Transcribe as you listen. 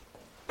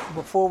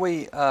Before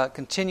we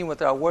continue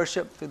with our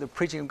worship through the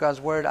preaching of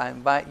God's Word, I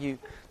invite you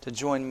to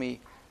join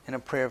me in a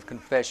prayer of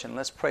confession.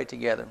 Let's pray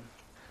together.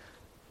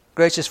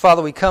 Gracious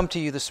Father, we come to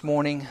you this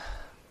morning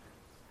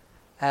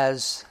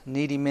as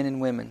needy men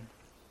and women.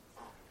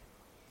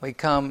 We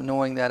come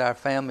knowing that our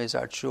families,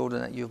 our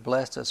children that you've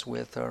blessed us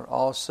with are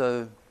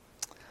also,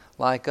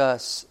 like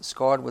us,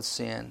 scarred with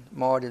sin,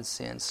 marred in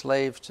sin,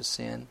 slaves to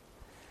sin,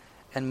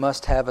 and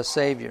must have a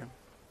Savior.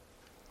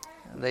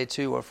 They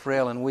too are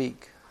frail and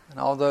weak. And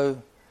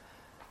although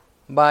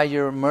by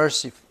your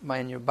mercy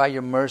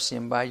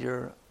and by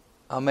your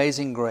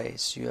amazing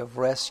grace, you have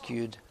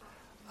rescued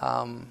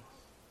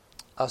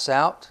us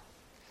out,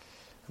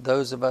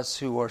 those of us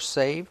who are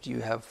saved, you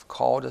have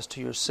called us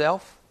to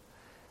yourself,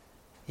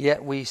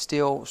 yet we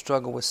still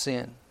struggle with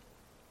sin.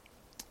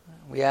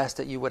 We ask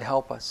that you would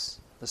help us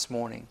this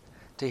morning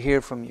to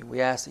hear from you.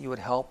 We ask that you would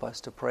help us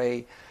to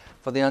pray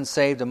for the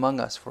unsaved among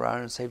us, for our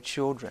unsaved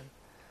children.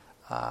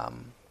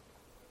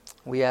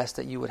 We ask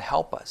that you would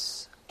help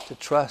us to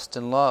trust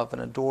and love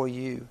and adore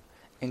you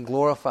and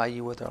glorify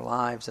you with our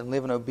lives and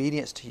live in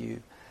obedience to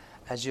you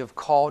as you have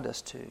called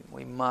us to.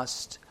 We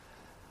must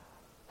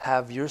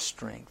have your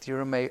strength, your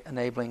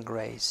enabling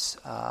grace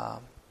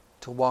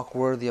to walk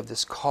worthy of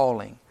this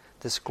calling,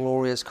 this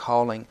glorious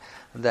calling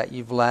that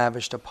you've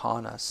lavished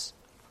upon us.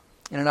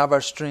 In and of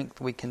our strength,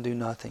 we can do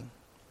nothing.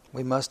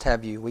 We must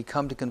have you. We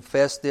come to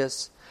confess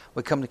this.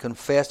 We come to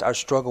confess our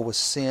struggle with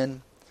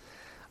sin.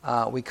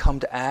 We come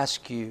to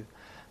ask you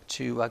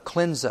to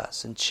cleanse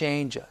us and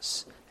change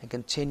us and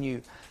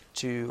continue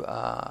to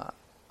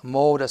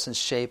mold us and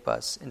shape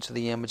us into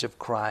the image of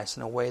Christ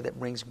in a way that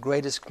brings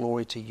greatest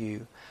glory to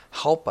you.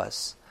 Help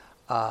us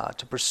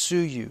to pursue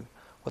you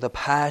with a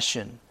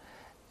passion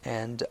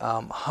and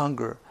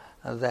hunger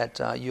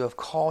that you have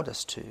called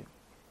us to.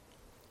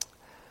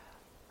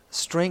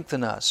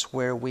 Strengthen us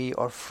where we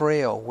are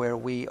frail, where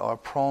we are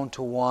prone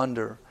to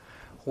wander,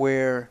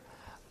 where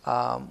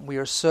we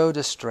are so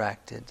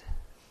distracted,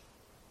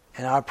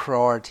 and our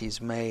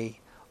priorities may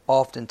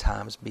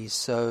oftentimes be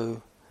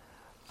so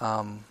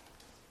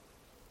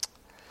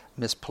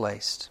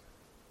misplaced.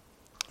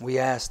 We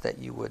ask that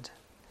you would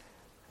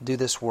do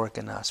this work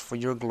in us for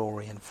your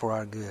glory and for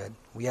our good.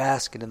 We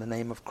ask it in the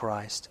name of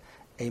Christ.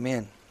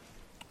 Amen.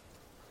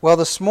 Well,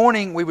 this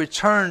morning we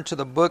return to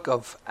the book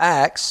of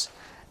Acts,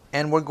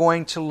 and we're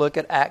going to look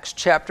at Acts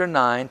chapter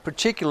 9,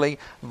 particularly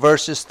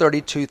verses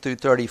 32 through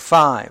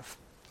 35.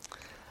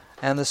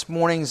 And this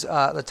morning's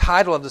the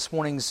title of this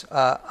morning's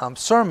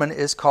sermon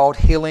is called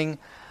Healing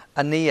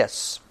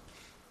Aeneas.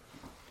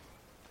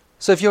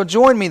 So if you'll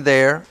join me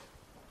there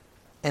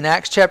in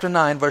Acts chapter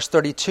 9, verse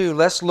 32,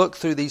 let's look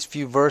through these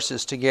few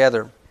verses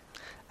together.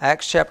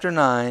 Acts chapter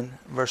 9,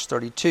 verse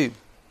 32.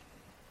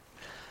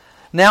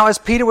 Now as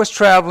Peter was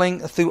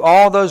traveling through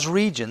all those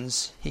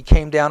regions, he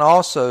came down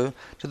also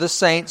to the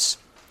saints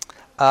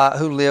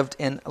who lived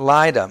in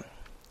Lydda.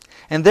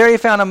 And there he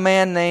found a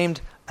man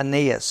named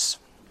Aeneas.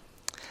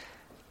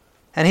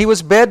 And he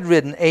was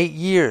bedridden 8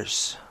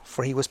 years,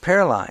 for he was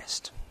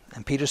paralyzed.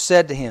 And Peter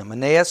said to him,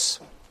 Aeneas,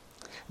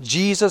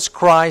 Jesus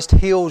Christ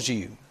heals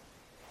you.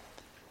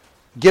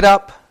 Get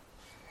up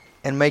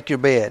and make your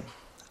bed.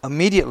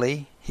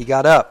 Immediately he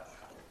got up.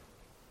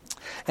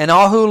 And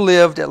all who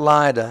lived at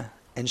Lydda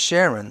and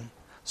Sharon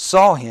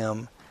saw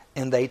him,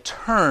 and they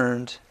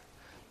turned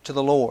to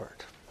the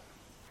Lord.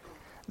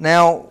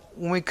 Now,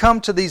 when we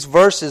come to these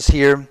verses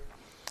here,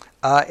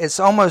 it's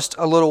almost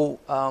a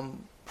little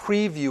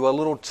preview, a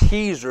little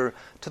teaser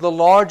to the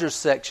larger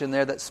section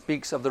there that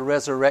speaks of the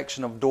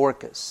resurrection of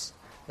Dorcas.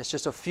 It's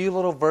just a few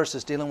little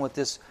verses dealing with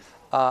this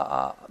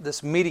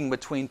meeting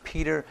between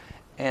Peter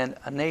and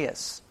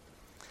Aeneas.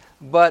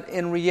 But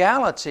in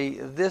reality,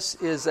 this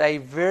is a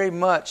very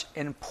much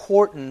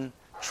important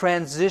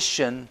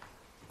transition,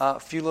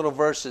 few little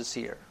verses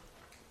here.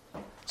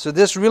 So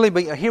this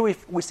really, here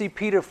we see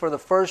Peter for the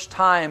first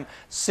time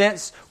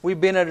since we've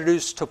been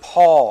introduced to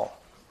Paul,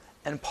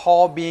 and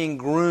Paul being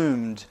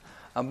groomed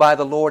by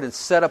the Lord and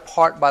set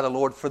apart by the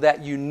Lord for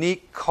that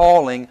unique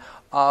calling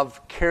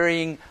of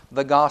carrying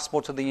the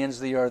gospel to the ends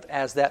of the earth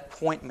as that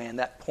point man,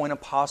 that point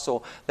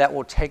apostle that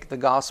will take the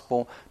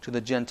gospel to the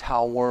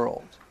Gentile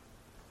world.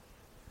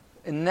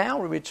 And now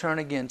we return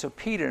again to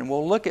Peter, and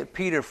we'll look at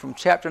Peter from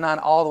chapter 9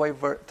 all the way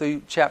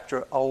through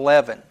chapter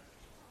 11.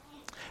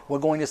 We're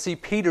going to see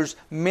Peter's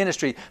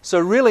ministry. So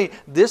really,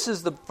 this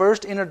is the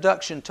first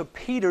introduction to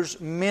Peter's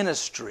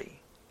ministry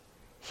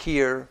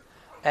here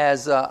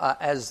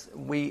as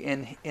we,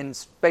 in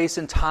space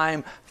and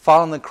time,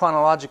 following the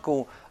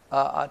chronological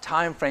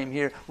time frame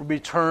here, we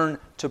return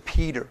to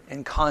Peter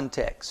in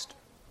context.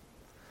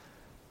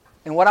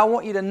 And what I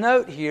want you to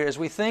note here as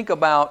we think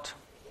about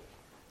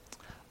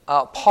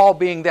Paul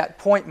being that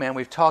point man,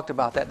 we've talked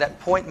about that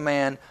point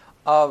man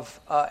of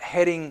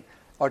heading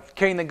or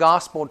carrying the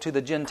gospel to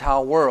the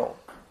Gentile world.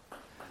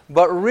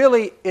 But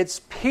really,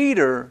 it's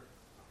Peter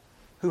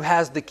who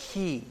has the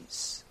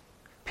keys.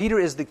 Peter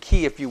is the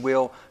key, if you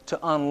will, to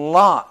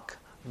unlock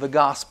the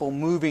gospel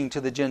moving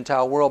to the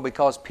Gentile world,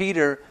 because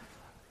Peter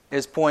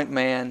is point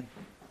man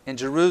in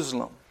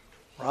Jerusalem,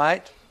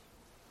 right?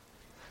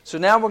 So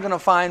now we're going to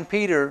find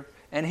Peter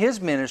and his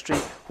ministry,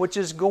 which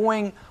is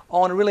going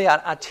on really an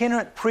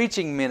itinerant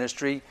preaching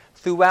ministry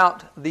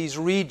throughout these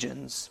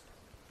regions.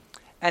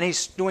 And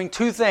he's doing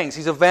two things.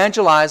 He's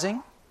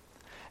evangelizing,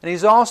 and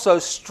he's also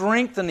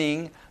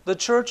strengthening the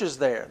churches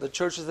there, the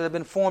churches that have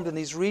been formed in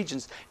these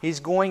regions. He's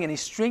going and he's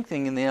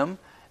strengthening them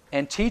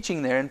and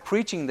teaching there and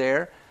preaching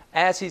there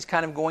as he's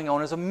kind of going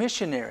on as a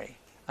missionary,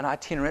 an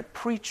itinerant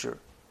preacher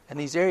in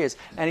these areas.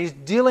 And he's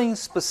dealing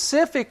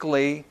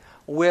specifically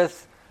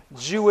with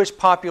Jewish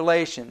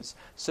populations.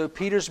 So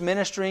Peter's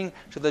ministering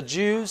to the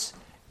Jews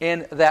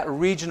in that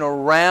region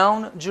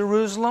around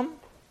Jerusalem,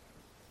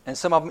 and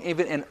some of them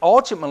even, and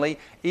ultimately,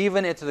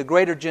 even into the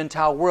greater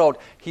Gentile world.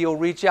 He'll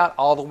reach out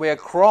all the way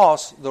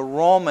across the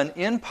Roman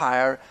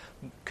Empire,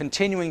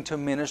 continuing to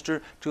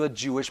minister to a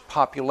Jewish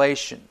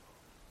population.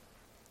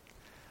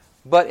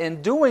 But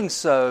in doing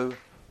so,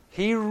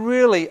 he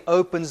really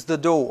opens the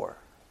door.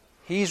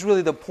 He's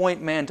really the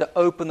point man to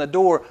open the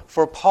door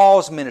for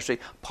Paul's ministry.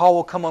 Paul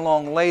will come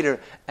along later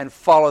and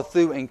follow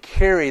through and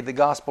carry the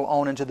gospel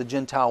on into the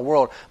Gentile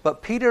world.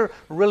 But Peter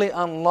really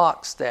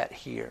unlocks that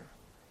here.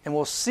 And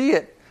we'll see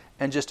it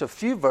in just a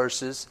few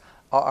verses,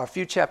 or a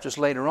few chapters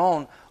later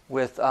on,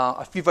 with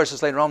a few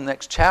verses later on in the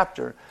next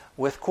chapter,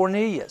 with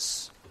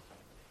Cornelius.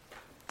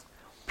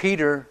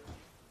 Peter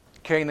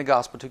carrying the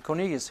gospel to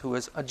Cornelius, who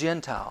is a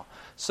Gentile.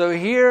 So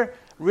here,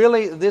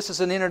 really, this is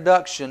an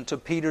introduction to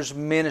Peter's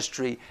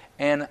ministry.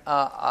 And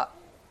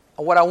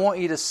what I want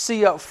you to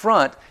see up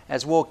front,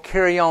 as we'll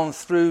carry on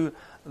through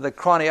the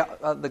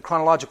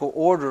chronological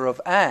order of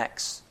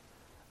Acts,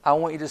 I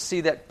want you to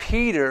see that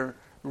Peter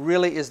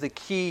really is the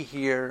key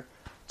here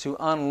to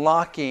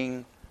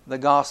unlocking the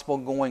gospel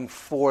going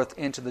forth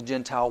into the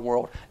Gentile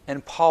world.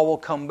 And Paul will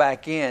come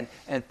back in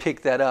and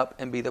pick that up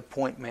and be the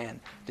point man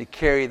to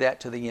carry that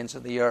to the ends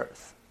of the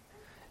earth.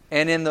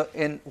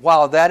 And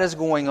while that is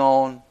going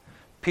on,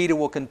 Peter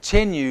will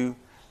continue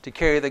to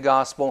carry the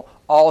gospel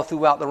all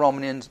throughout the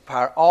Roman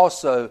Empire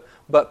also,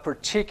 but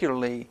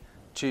particularly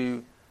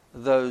to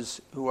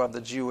those who are of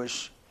the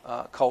Jewish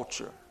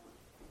culture,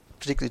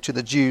 particularly to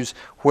the Jews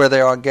where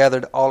they are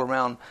gathered all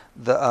around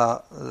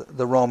the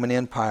Roman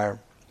Empire.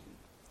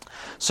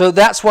 So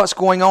that's what's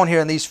going on here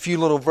in these few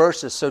little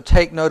verses. So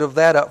take note of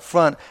that up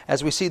front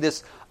as we see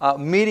this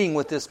meeting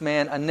with this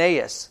man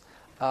Aeneas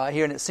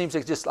here, and it seems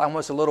like just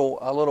almost a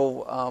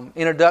little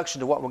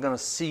introduction to what we're going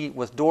to see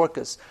with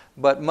Dorcas.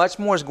 But much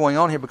more is going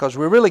on here because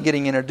we're really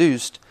getting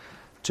introduced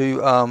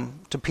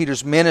to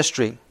Peter's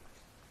ministry.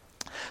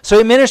 So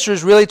he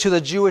ministers really to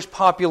the Jewish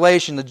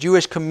population, the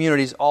Jewish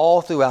communities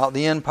all throughout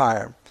the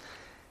empire.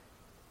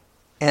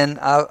 And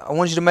I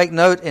want you to make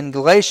note in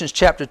Galatians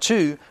chapter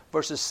 2,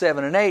 verses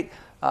 7 and 8,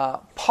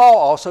 Paul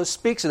also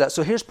speaks of that.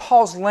 So here's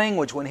Paul's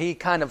language when he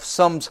kind of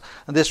sums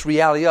this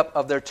reality up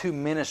of their two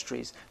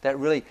ministries that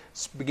really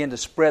begin to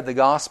spread the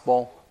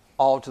gospel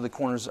all to the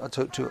corners,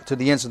 to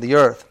the ends of the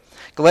earth.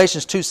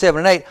 Galatians 2, 7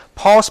 and 8,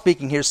 Paul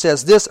speaking here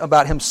says this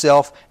about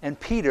himself and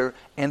Peter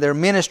and their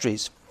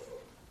ministries.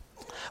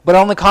 But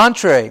on the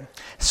contrary,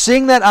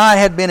 seeing that I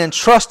had been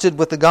entrusted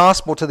with the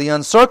gospel to the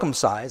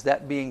uncircumcised,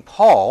 that being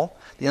Paul,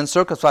 the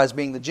uncircumcised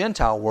being the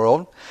Gentile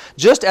world,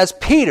 just as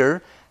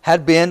Peter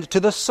had been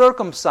to the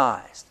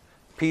circumcised.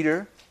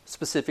 Peter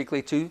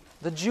specifically to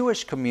the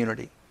Jewish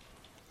community.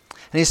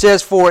 And he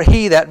says, for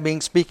he, that being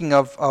speaking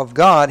of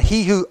God,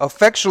 he who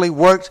effectually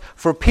worked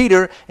for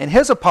Peter in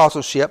his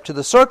apostleship to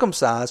the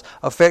circumcised,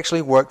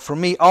 effectually worked for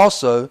me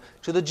also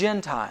to the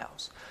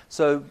Gentiles.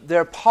 So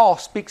there Paul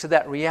speaks of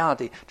that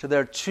reality, to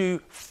their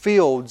two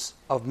fields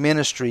of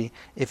ministry,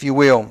 if you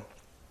will.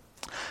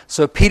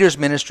 So Peter's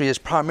ministry is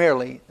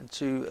primarily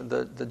to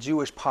the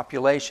Jewish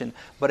population,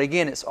 but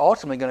again, it's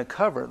ultimately going to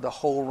cover the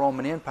whole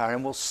Roman Empire,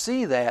 and we'll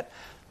see that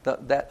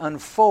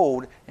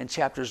unfold in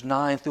chapters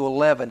 9 through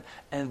 11,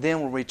 and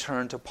then we'll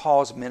return to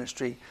Paul's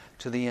ministry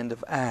to the end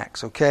of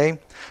Acts, okay?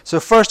 So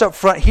first up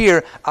front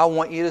here, I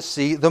want you to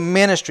see the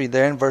ministry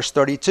there in verse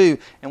 32,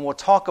 and we'll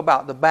talk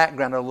about the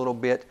background a little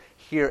bit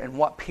here and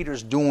what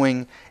Peter's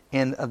doing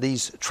in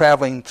these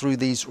traveling through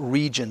these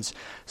regions.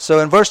 So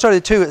in verse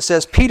 32 it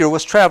says, Peter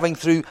was traveling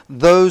through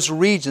those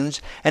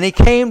regions, and he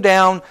came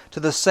down to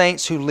the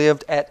saints who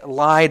lived at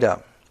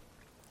Lydda.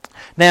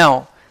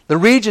 Now, the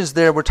regions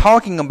there we're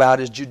talking about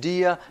is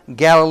Judea,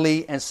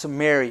 Galilee, and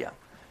Samaria.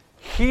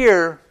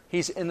 Here,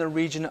 he's in the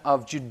region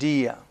of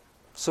Judea.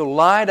 So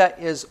Lydda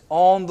is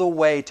on the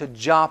way to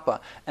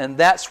Joppa, and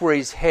that's where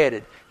he's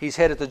headed. He's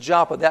headed to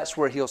Joppa. That's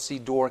where he'll see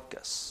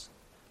Dorcas.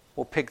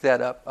 We'll pick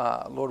that up,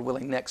 Lord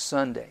willing, next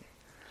Sunday.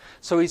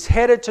 So he's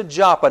headed to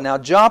Joppa. Now,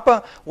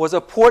 Joppa was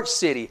a port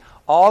city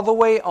all the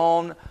way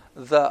on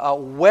the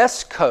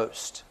west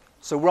coast.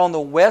 So we're on the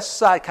west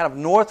side, kind of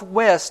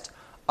northwest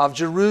of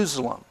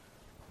Jerusalem.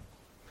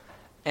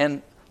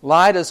 And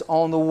Lydda's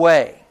on the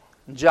way.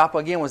 Joppa,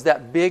 again, was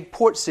that big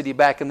port city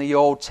back in the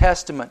Old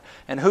Testament.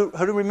 And who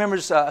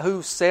remembers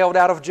who sailed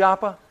out of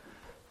Joppa?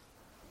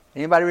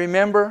 Anybody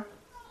remember?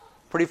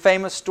 Pretty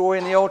famous story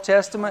in the Old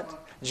Testament.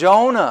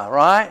 Jonah,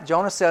 right?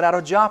 Jonah sailed out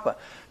of Joppa.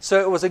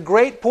 So it was a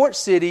great port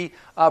city,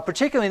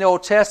 particularly in the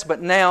Old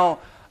Testament. Now,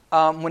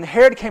 when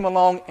Herod came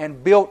along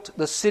and built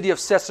the city of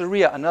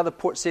Caesarea, another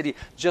port city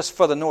just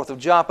further north of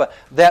Joppa,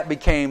 that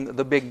became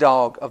the big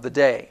dog of the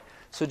day.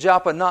 So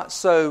Joppa, not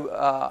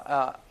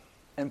so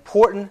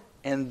important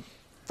in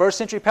first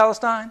century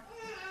Palestine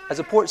as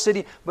a port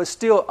city, but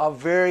still a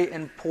very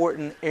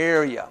important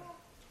area.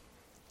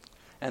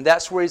 And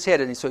that's where he's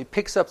headed. And so he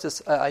picks up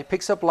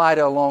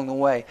Lydda along the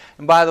way.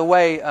 And by the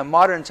way,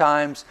 modern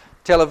times,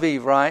 Tel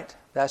Aviv, right?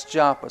 That's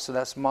Joppa. So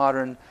that's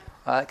modern.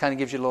 It kind of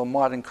gives you a little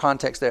modern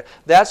context there.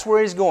 That's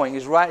where he's going.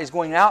 He's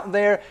going out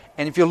there.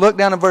 And if you look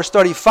down in verse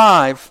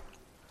 35,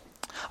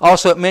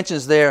 also it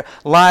mentions there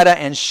Lydda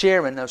and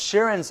Sharon. Now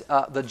Sharon's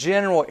the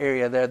general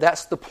area there.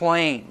 That's the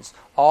plains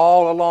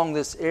all along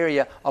this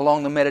area,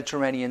 along the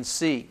Mediterranean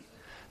Sea.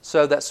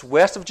 So that's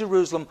west of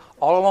Jerusalem,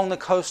 all along the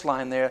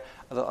coastline there,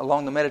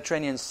 along the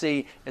Mediterranean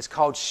Sea. It's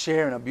called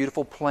Sharon, a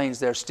beautiful plains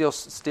there,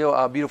 still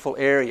a beautiful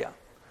area.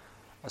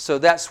 So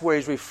that's where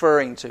he's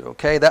referring to,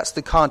 okay? That's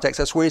the context.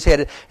 That's where he's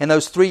headed. In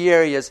those three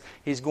areas,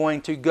 he's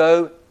going to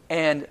go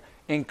and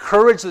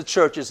encourage the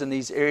churches in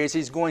these areas.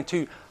 He's going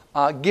to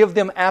give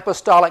them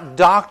apostolic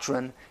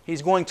doctrine.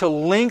 He's going to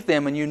link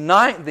them and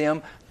unite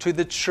them to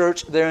the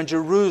church there in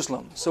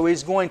Jerusalem. So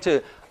he's going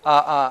to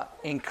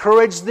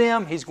encourage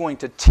them. He's going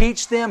to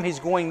teach them. He's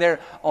going there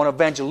on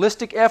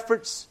evangelistic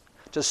efforts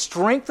to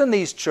strengthen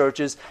these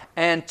churches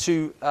and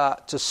to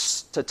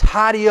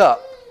tidy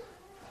up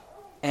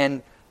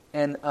and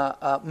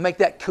make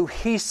that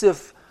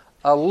cohesive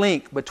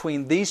link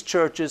between these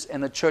churches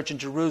and the church in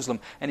Jerusalem.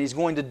 And he's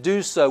going to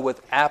do so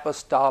with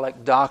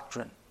apostolic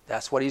doctrine.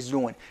 That's what he's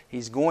doing.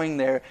 He's going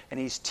there and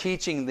he's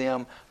teaching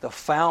them the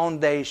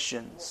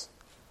foundations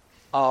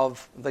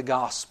of the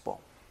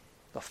gospel,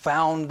 the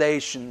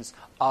foundations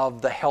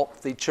of the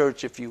healthy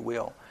church, if you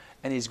will.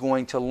 And he's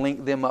going to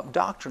link them up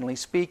doctrinally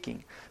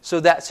speaking. So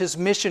that's his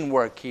mission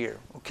work here,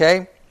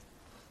 okay?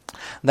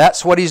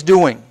 That's what he's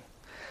doing.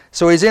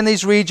 So he's in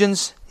these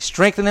regions,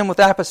 strengthening them with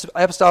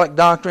apostolic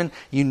doctrine,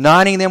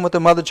 uniting them with the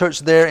mother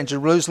church there in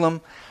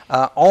Jerusalem,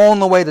 on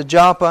the way to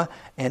Joppa,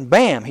 and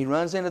bam, he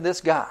runs into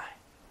this guy.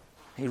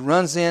 He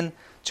runs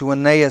into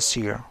Aeneas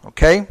here,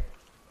 okay? And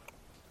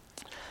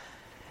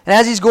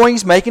as he's going,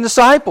 he's making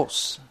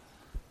disciples.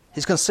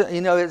 He's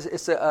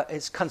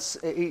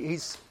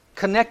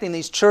connecting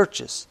these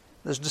churches.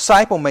 There's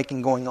disciple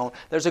making going on.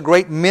 There's a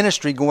great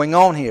ministry going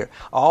on here.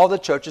 All the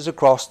churches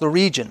across the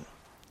region.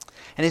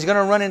 And he's going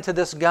to run into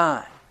this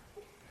guy.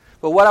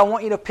 But what I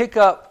want you to pick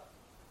up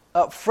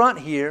front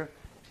here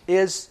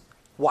is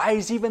why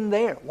he's even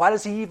there. Why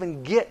does he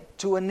even get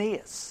to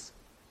Aeneas?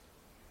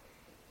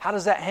 How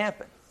does that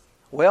happen?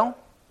 Well,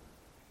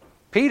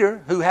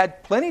 Peter, who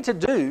had plenty to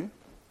do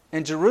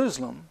in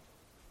Jerusalem,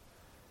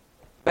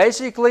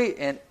 basically,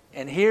 and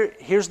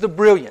here's the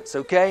brilliance,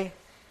 okay?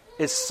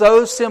 It's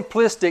so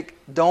simplistic,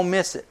 don't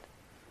miss it.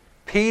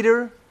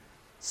 Peter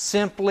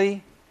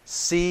simply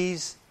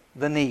sees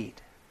the need.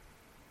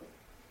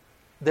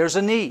 There's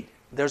a need.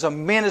 There's a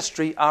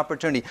ministry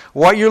opportunity.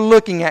 What you're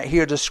looking at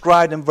here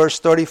described in verse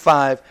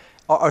 35,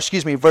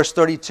 verse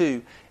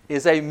 32,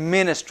 is a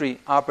ministry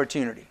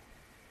opportunity.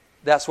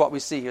 That's what we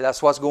see here.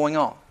 That's what's going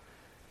on.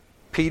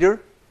 Peter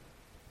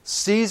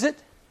sees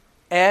it,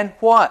 and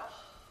what?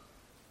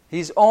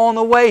 He's on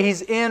the way.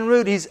 He's en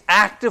route. He's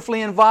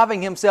actively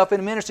involving himself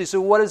in ministry. So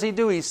what does he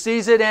do? He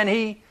sees it and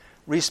he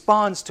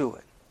responds to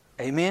it.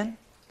 Amen?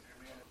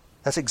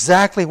 That's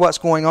exactly what's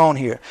going on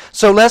here.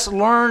 So let's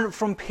learn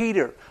from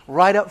Peter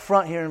right up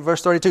front here in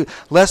verse 32.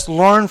 Let's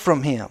learn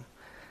from him.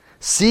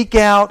 Seek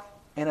out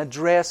and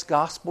address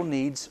gospel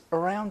needs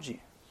around you.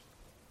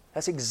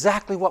 That's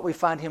exactly what we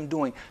find him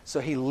doing. So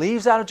he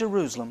leaves out of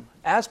Jerusalem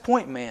as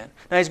point man.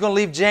 Now he's going to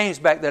leave James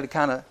back there to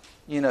kind of,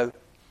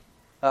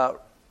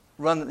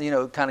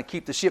 kind of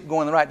keep the ship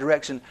going in the right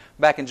direction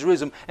back in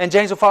Jerusalem. And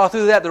James will follow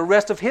through that the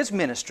rest of his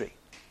ministry.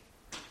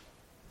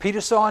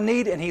 Peter saw a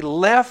need and he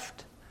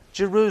left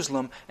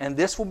Jerusalem, and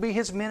this will be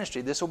his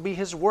ministry. This will be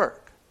his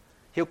work.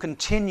 He'll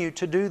continue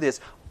to do this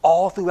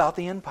all throughout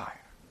the empire.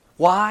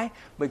 Why?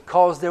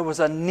 Because there was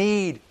a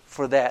need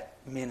for that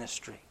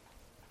ministry.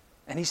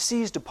 And he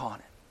seized upon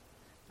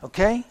it.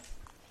 Okay?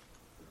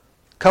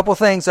 Couple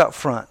things up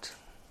front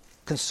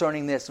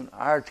concerning this. And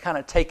kind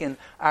of taking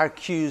our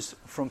cues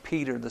from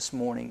Peter this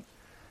morning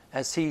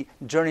as he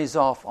journeys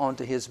off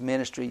onto his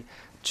ministry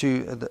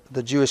to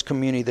the Jewish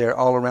community there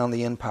all around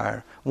the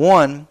empire.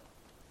 One,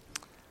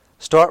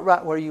 start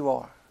right where you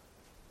are.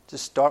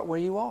 Just start where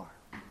you are.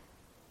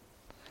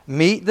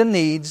 Meet the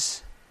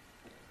needs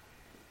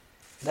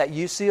that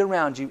you see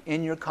around you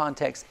in your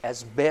context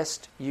as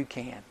best you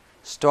can.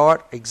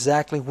 Start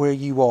exactly where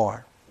you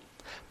are.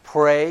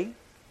 Pray,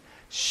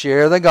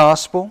 share the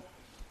gospel,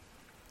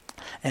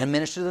 and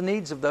minister to the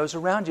needs of those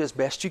around you as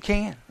best you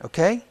can.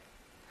 Okay?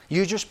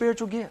 Use your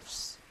spiritual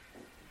gifts.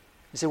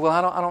 You say, well,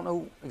 I don't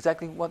know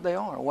exactly what they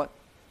are or what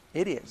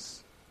it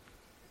is.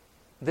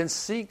 Then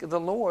seek the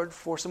Lord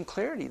for some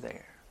clarity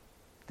there.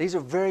 These are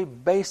very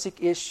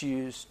basic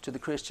issues to the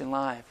Christian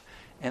life.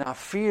 And I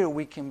fear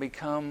we can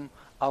become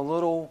a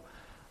little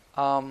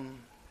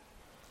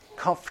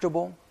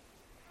comfortable,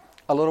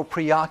 a little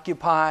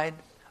preoccupied,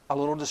 a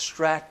little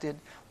distracted.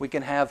 We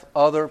can have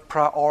other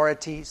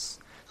priorities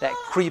that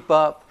creep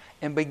up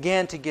and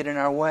begin to get in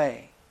our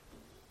way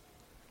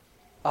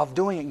of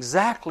doing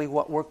exactly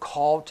what we're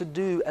called to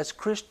do as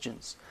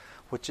Christians,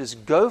 which is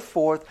go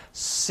forth,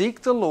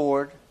 seek the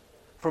Lord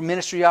for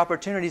ministry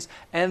opportunities,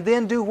 and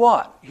then do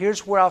what?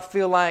 Here's where I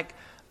feel like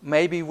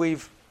maybe we're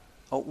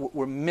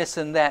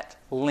missing that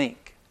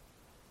link.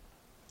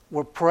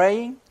 We're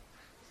praying,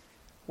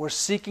 we're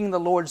seeking the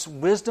Lord's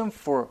wisdom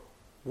for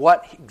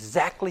what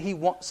exactly He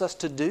wants us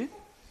to do,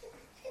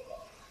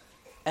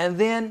 and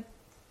then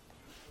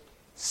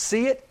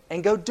see it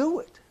and go do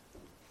it.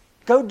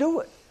 Go do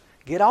it.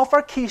 Get off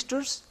our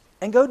keisters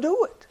and go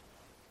do it.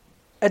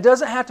 It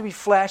doesn't have to be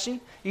flashy.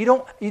 You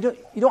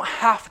don't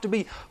have to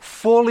be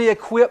fully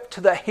equipped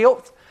to the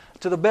hilt,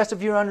 to the best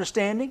of your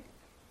understanding.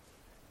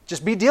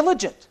 Just be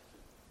diligent.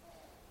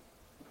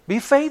 Be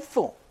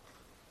faithful.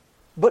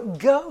 But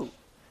go.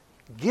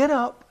 Get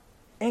up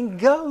and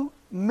go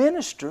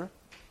minister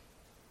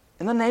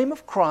in the name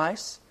of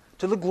Christ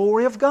to the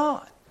glory of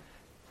God.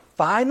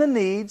 Find the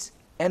needs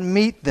and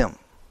meet them.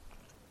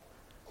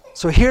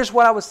 So here's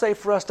what I would say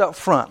for us up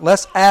front.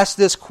 Let's ask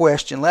this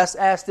question. Let's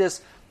ask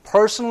this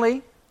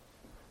personally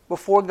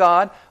before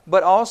God,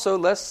 but also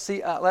let's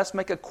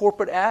make a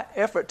corporate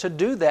effort to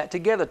do that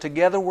together.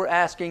 Together we're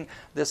asking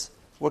this.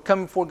 We're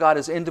coming before God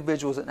as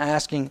individuals and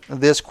asking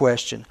this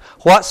question: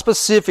 what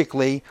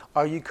specifically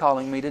are you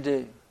calling me to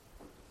do?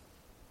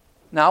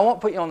 Now I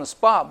won't put you on the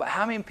spot, but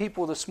how many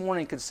people this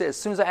morning could say, as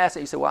soon as I ask it,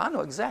 you say, "Well, I know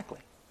exactly,"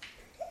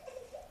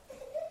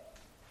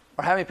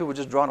 or how many people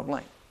just drawing a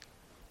blank?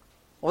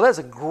 Well, that's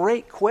a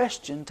great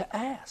question to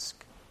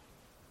ask.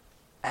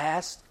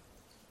 Ask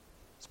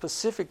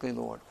specifically,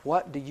 Lord,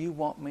 what do you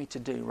want me to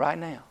do right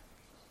now?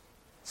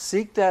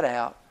 Seek that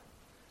out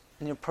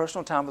in your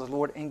personal time with the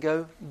Lord and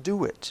go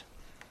do it.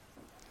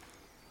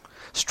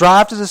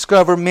 Strive to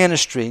discover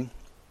ministry,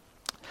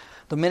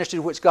 the ministry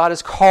to which God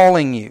is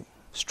calling you.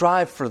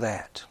 Strive for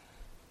that.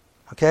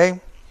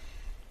 Okay?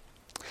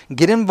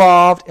 Get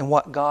involved in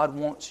what God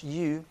wants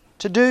you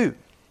to do.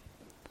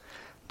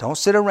 Don't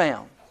sit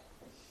around.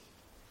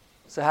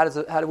 So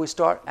how do we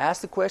start?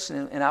 Ask the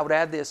question, and I would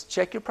add this: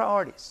 check your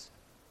priorities.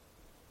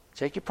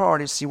 Check your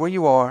priorities, see where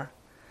you are,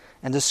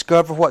 and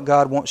discover what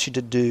God wants you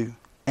to do.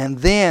 And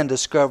then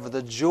discover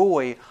the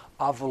joy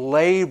of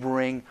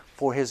laboring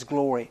for His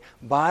glory.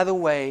 By the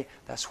way,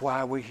 that's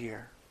why we're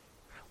here.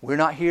 We're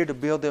not here to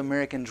build the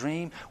American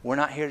dream. We're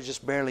not here to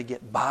just barely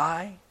get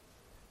by.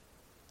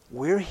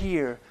 We're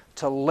here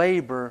to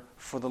labor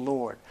for the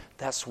Lord.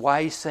 That's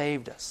why He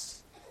saved us.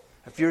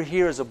 If you're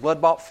here as a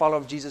blood-bought follower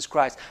of Jesus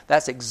Christ,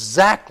 that's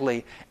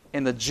exactly,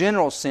 in the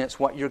general sense,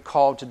 what you're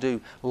called to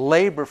do.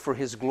 Labor for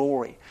His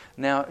glory.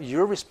 Now,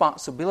 your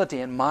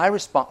responsibility and my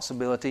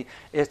responsibility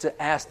is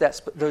to ask that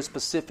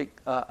specific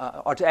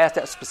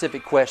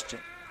question.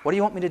 What do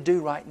you want me to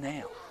do right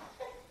now?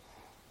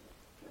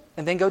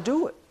 And then go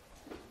do it.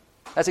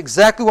 That's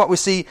exactly what we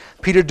see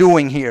Peter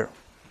doing here.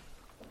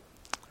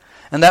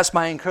 And that's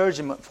my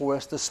encouragement for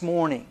us this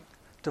morning.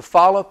 To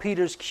follow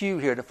Peter's cue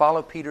here, to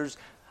follow Peter's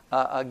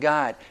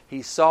guide.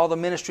 He saw the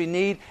ministry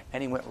need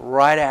and he went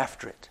right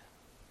after it.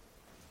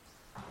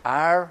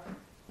 Our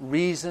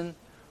reason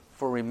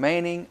for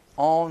remaining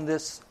on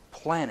this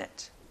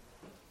planet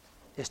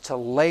is to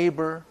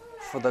labor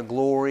for the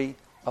glory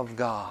of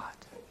God.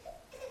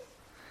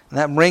 And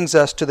that brings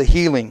us to the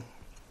healing.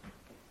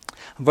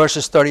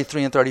 Verses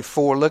 33 and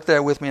 34. Look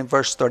there with me in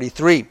verse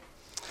 33.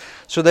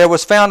 So there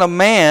was found a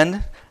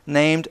man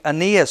named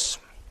Aeneas,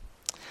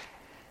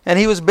 and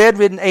he was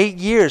bedridden 8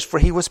 years, for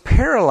he was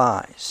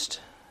paralyzed.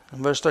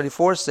 And verse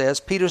 34 says,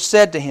 Peter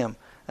said to him,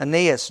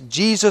 Aeneas,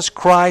 Jesus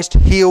Christ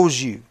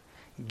heals you.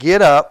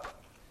 Get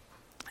up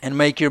and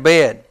make your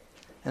bed.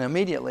 And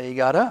immediately he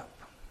got up.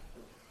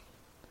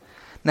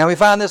 Now we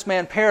find this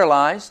man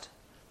paralyzed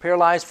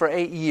for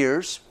 8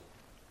 years.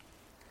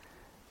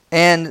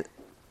 And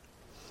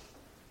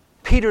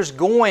Peter's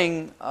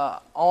going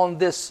on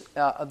this,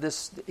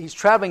 he's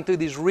traveling through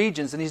these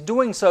regions, and he's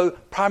doing so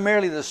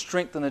primarily to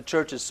strengthen the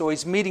churches. So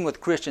he's meeting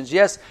with Christians.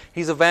 Yes,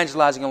 he's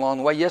evangelizing along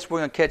the way. Yes, we're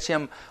going to catch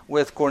him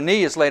with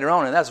Cornelius later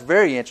on, and that's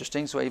very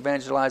interesting. So he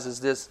evangelizes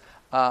this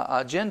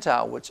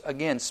Gentile, which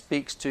again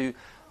speaks to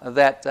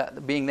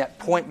that being that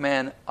point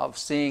man of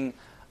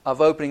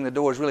opening the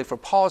doors really for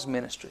Paul's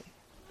ministry.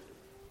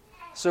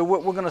 So we're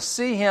going to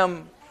see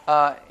him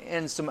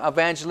in some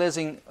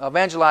evangelizing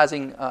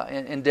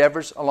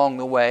endeavors along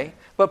the way.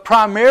 But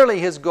primarily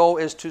his goal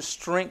is to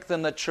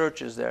strengthen the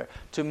churches there,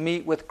 to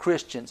meet with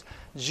Christians,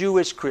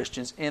 Jewish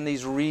Christians in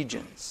these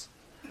regions.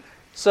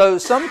 So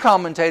some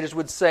commentators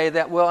would say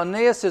that, well,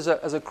 Aeneas is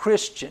a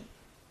Christian.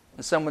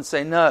 And some would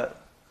say no.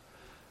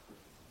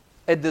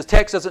 The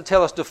text doesn't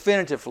tell us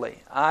definitively.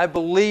 I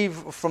believe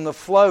from the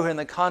flow here in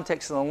the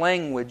context of the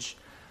language,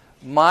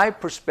 my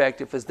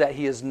perspective is that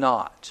he is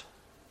not.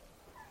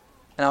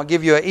 And I'll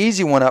give you an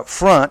easy one up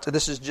front.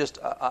 This is just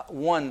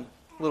one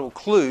little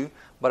clue,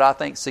 but I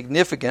think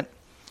significant.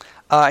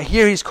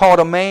 Here he's called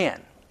a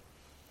man.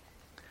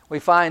 We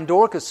find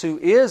Dorcas, who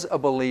is a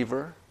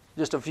believer,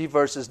 just a few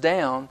verses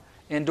down,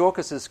 and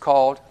Dorcas is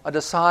called a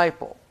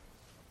disciple.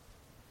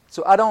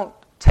 So I don't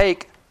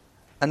take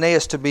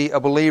Aeneas to be a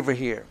believer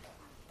here.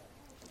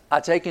 I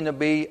take him to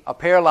be a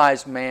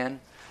paralyzed man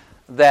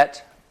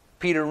that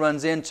Peter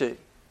runs into.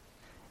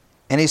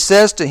 And he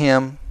says to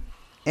him,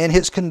 in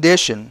his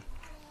condition,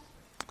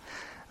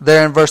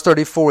 there in verse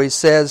 34, he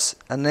says,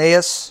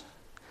 Aeneas,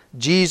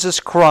 Jesus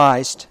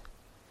Christ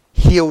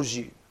heals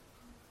you.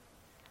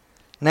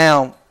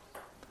 Now,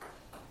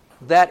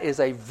 that is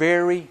a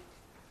very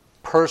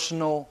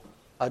personal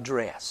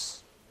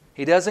address.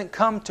 He doesn't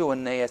come to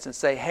Aeneas and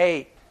say,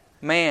 hey,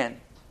 man,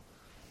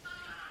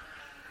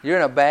 you're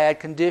in a bad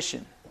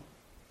condition.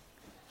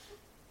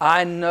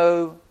 I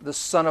know the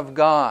Son of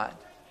God,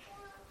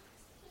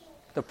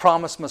 the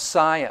promised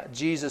Messiah,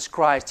 Jesus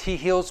Christ. He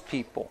heals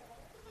people.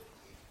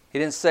 He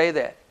didn't say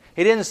that.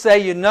 He didn't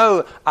say,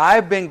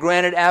 I've been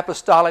granted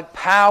apostolic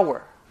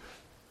power.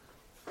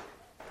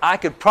 I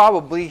could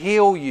probably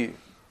heal you.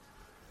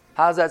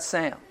 How does that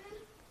sound?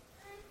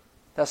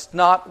 That's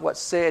not what's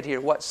said here.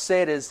 What's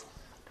said is,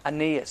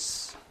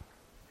 Aeneas,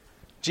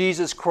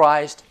 Jesus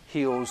Christ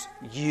heals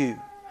you.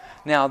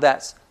 Now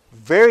that's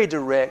very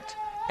direct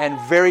and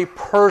very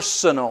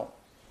personal.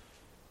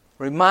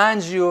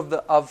 Reminds you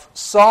of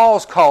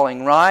Saul's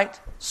calling, right?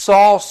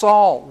 Saul,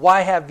 Saul,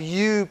 why have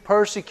you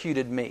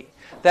persecuted me?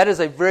 That is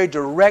a very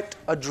direct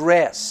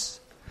address.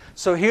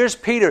 So here's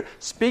Peter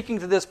speaking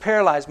to this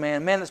paralyzed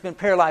man that's been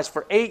paralyzed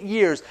for 8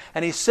 years,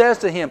 and he says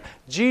to him,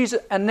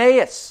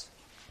 Aeneas,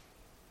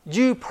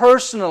 you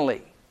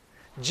personally,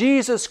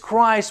 Jesus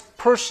Christ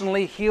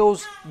personally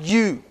heals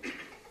you.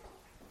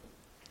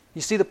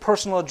 You see the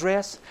personal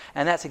address?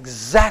 And that's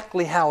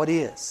exactly how it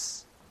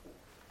is.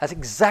 That's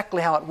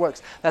exactly how it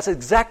works. That's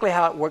exactly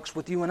how it works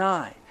with you and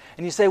I.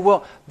 And you say,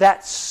 well,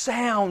 that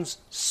sounds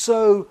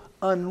so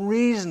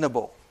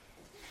unreasonable.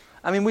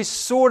 I mean, we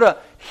sort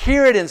of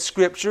hear it in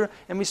Scripture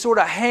and we sort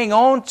of hang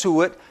on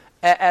to it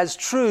as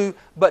true,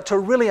 but to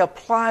really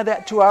apply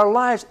that to our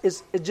lives,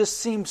 it just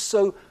seems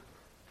so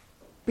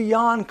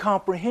beyond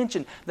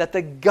comprehension that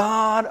the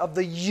God of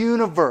the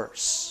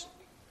universe,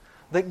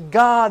 the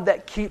God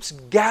that keeps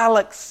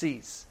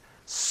galaxies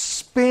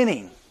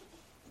spinning,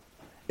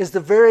 is the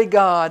very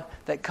God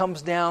that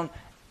comes down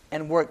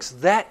and works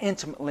that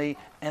intimately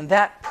and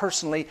that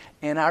personally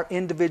in our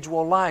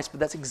individual lives. But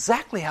that's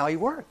exactly how He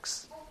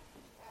works.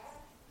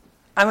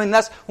 I mean,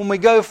 that's when we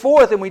go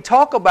forth and we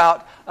talk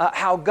about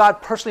how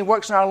God personally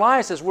works in our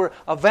lives as we're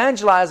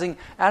evangelizing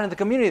out in the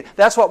community.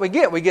 That's what we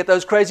get. We get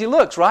those crazy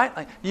looks, right?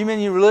 Like, you mean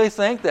you really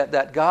think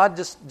that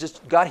God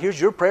God hears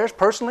your prayers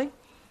personally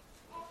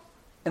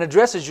and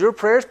addresses your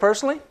prayers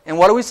personally? And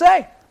what do we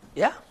say?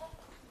 Yeah.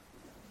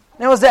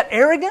 Now, is that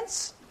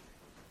arrogance?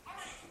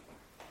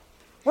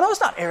 Well, no,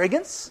 it's not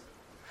arrogance.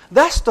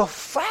 That's the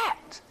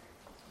fact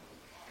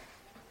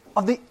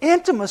of the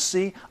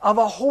intimacy of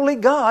a holy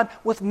God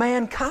with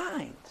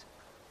mankind.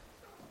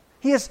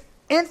 He is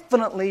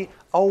infinitely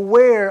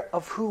aware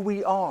of who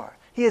we are.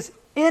 He is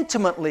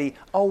intimately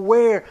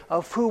aware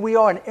of who we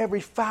are in every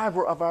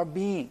fiber of our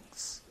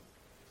beings.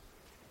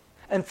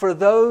 And for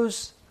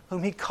those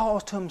whom He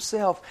calls to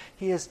Himself,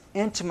 He is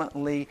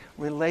intimately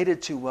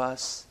related to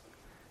us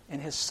in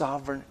His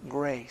sovereign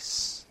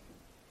grace.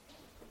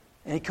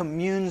 And He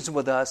communes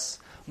with us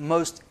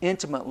most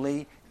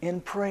intimately in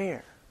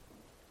prayer,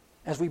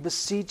 as we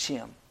beseech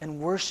Him and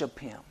worship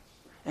Him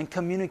and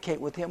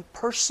communicate with Him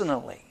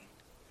personally.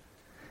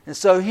 And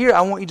so here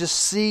I want you to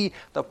see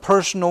the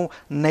personal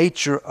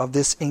nature of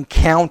this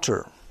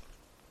encounter.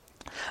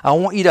 I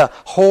want you to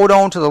hold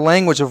on to the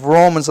language of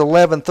Romans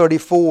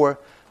 11:34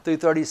 through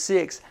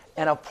 36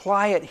 and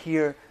apply it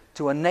here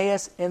to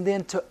Aeneas and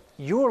then to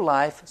your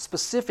life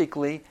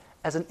specifically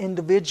as an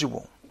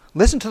individual.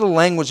 Listen to the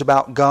language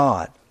about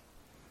God.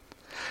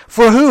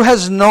 For who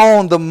has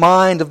known the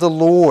mind of the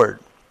Lord?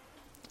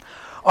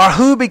 Or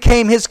who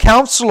became His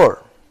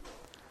counselor?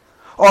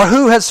 Or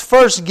who has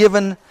first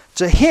given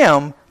to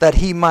Him that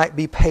He might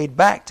be paid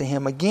back to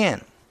Him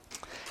again?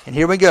 And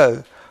here we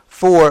go.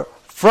 For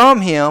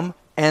from Him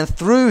and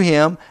through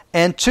Him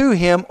and to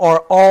Him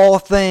are all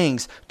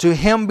things. To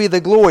Him be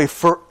the glory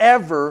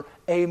forever.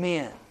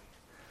 Amen.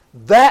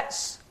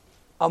 That's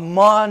a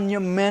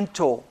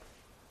monumental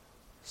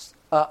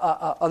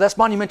that's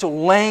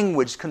monumental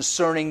language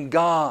concerning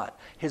God,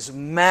 His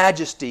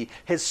majesty,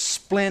 His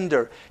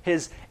splendor,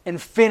 His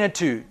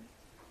infinitude.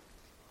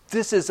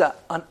 This is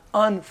an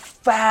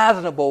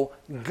unfathomable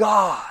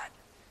God.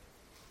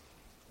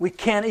 We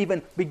can't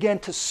even begin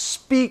to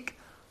speak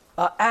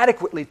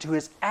adequately to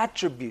His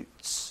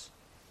attributes,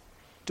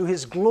 to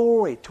His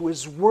glory, to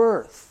His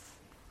worth.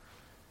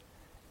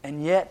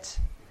 And yet,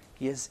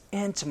 He is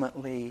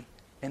intimately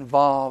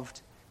involved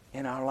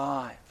in our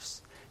lives.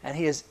 And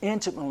He has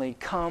intimately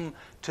come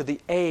to the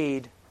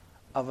aid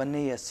of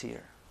Aeneas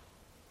here.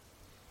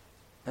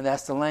 And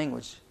that's the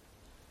language.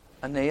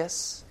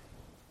 Aeneas,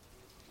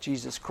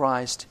 Jesus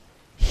Christ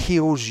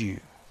heals you.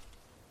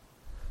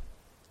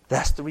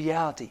 That's the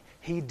reality.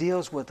 He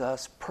deals with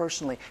us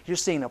personally. You're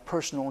seeing a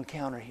personal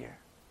encounter here.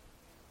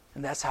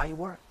 And that's how He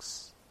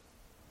works.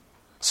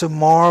 So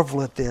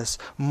marvel at this.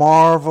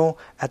 Marvel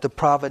at the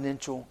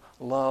providential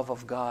love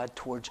of God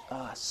towards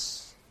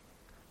us.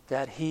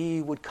 That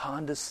He would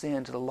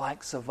condescend to the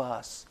likes of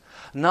us.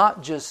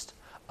 Not just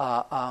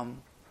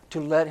to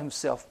let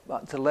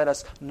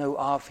us know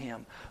of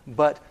Him,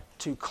 but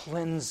to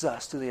cleanse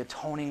us through the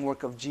atoning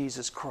work of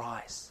Jesus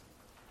Christ.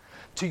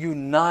 To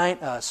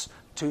unite us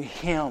to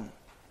Him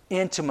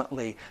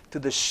intimately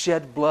through the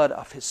shed blood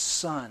of His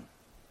Son.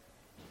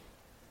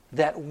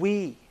 That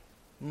we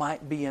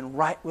might be in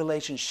right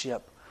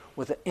relationship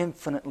with the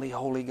infinitely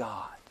holy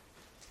God.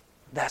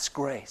 That's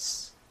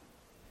grace.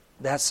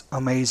 That's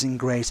amazing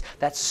grace.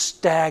 That's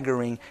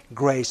staggering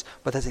grace.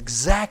 But that's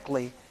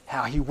exactly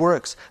how He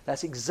works.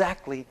 That's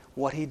exactly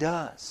what He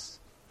does.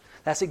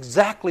 That's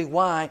exactly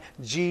why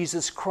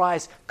Jesus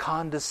Christ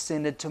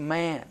condescended to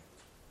man.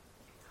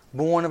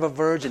 Born of a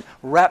virgin,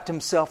 wrapped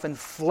Himself in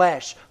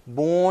flesh,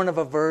 born of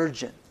a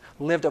virgin,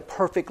 lived a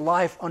perfect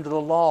life under the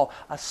law,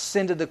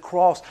 ascended the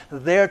cross,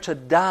 there to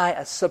die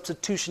a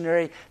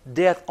substitutionary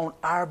death on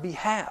our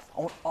behalf,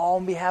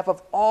 on behalf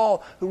of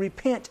all who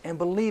repent and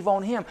believe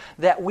on Him,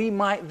 that we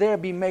might there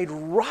be made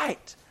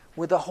right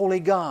with the holy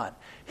God.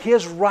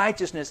 His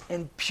righteousness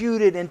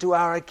imputed into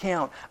our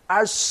account,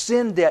 our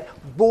sin debt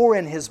bore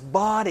in His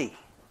body,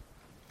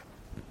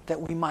 that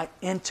we might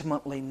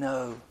intimately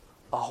know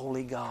a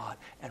holy God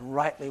and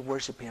rightly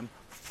worship Him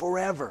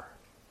forever.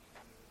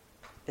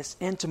 It's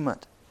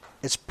intimate.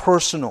 It's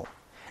personal.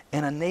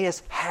 And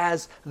Aeneas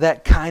has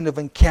that kind of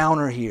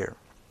encounter here.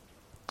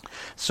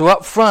 So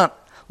up front,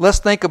 let's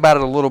think about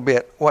it a little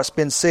bit, what's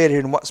been said here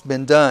and what's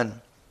been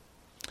done.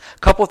 A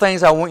couple of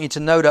things I want you to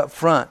note up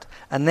front.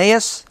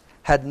 Aeneas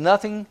had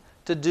nothing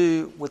to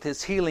do with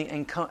his healing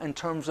in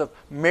terms of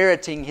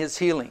meriting his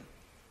healing.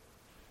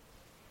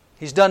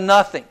 He's done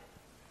nothing.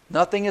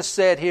 Nothing is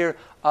said here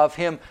of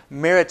him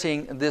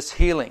meriting this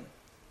healing.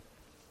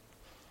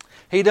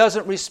 He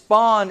doesn't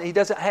respond,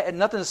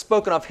 nothing is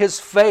spoken of his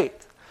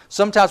faith.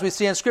 Sometimes we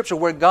see in Scripture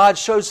where God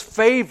shows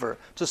favor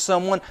to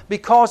someone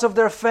because of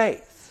their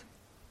faith.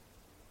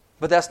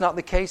 But that's not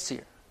the case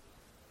here.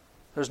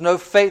 There's no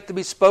faith to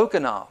be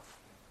spoken of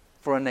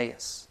for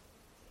Aeneas.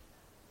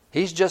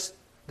 He's just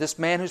this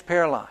man who's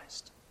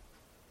paralyzed.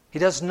 He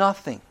does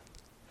nothing.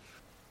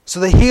 So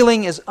the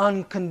healing is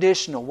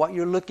unconditional. What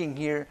you're looking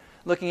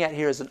at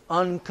here is an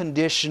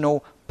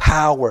unconditional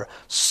power,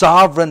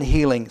 sovereign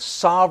healing,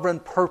 sovereign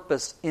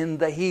purpose in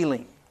the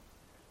healing.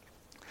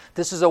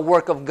 This is a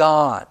work of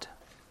God.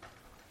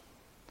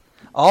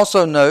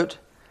 Also note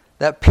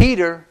that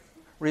Peter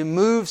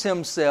removes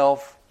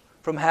himself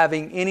from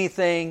having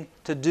anything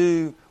to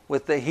do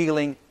with the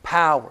healing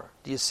power.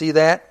 Do you see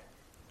that?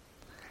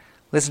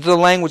 Listen to the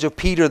language of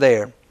Peter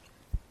there.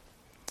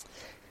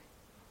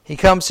 He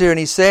comes here and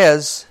he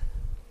says,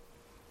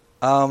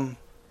 Aeneas,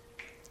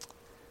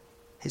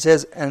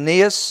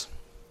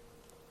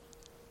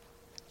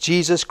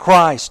 Jesus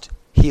Christ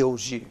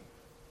heals you.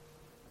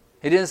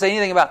 He didn't say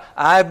anything about,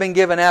 I've been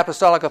given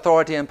apostolic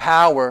authority and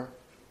power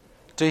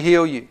to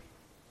heal you.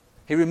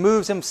 He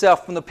removes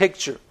himself from the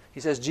picture. He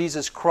says,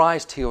 Jesus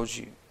Christ heals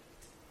you.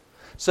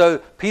 So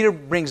Peter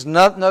brings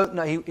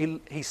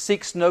he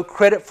seeks no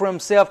credit for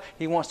himself.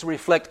 He wants to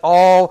reflect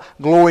all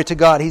glory to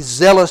God. He's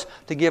zealous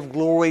to give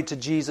glory to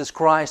Jesus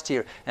Christ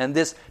here. And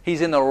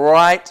he's in the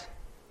right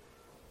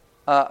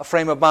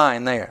frame of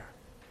mind there.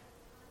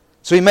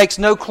 So he makes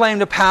no claim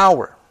to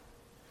power.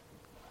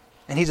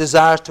 And he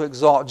desires to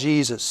exalt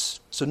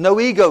Jesus. So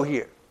no ego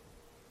here.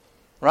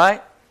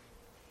 Right?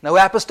 No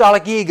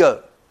apostolic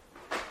ego.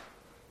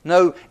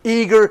 No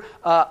eager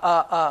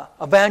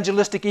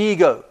evangelistic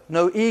ego.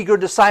 No eager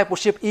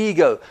discipleship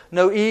ego.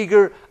 No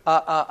eager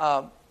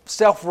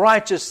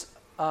self-righteous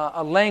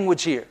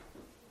language here.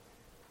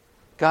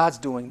 God's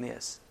doing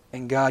this.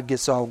 And God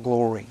gets all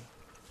glory.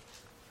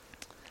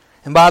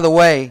 And by the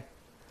way,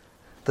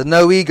 the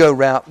no ego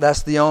route,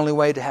 that's the only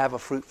way to have a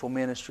fruitful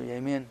ministry.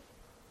 Amen.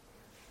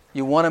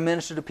 You want to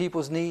minister to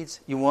people's needs?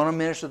 You want to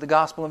minister the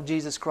gospel of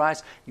Jesus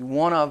Christ? You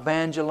want to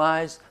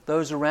evangelize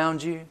those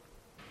around you?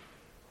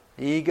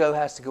 The ego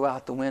has to go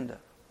out the window.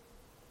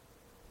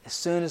 As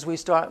soon as we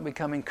start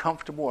becoming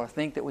comfortable or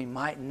think that we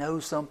might know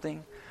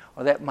something,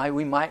 or that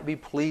we might be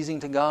pleasing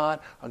to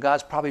God, or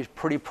God's probably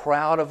pretty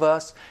proud of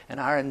us and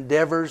our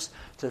endeavors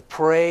to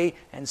pray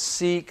and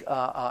seek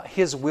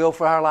His will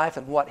for our life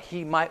and what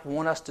He might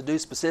want us to do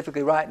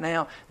specifically right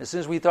now, as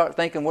soon as we start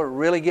thinking we're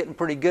really getting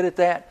pretty good at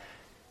that,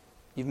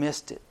 you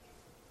missed it.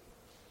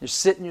 You're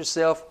sitting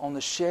yourself on the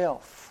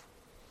shelf.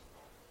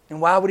 And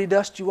why would He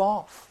dust you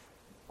off?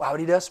 Why would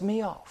He dust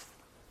me off?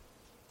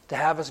 To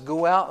have us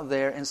go out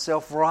there in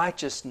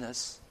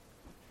self-righteousness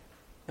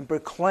and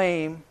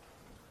proclaim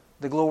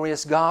the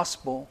glorious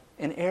gospel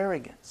in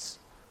arrogance.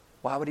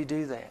 Why would He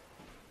do that?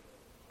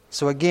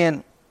 So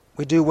again,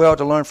 we do well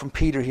to learn from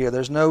Peter here.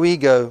 There's no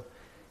ego.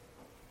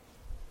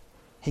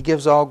 He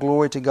gives all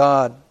glory to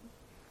God.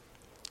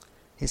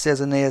 He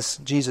says, Aeneas,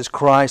 Jesus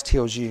Christ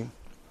heals you.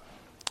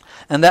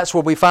 And that's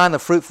where we find the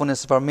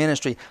fruitfulness of our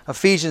ministry.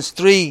 Ephesians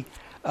 3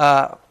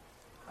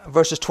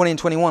 verses 20 and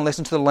 21,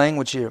 listen to the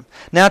language here.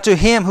 Now to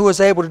Him who is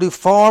able to do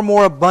far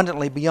more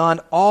abundantly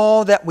beyond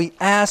all that we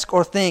ask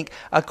or think,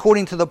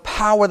 according to the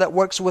power that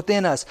works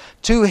within us,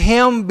 to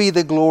Him be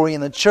the glory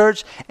in the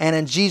church and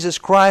in Jesus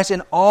Christ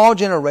in all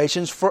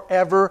generations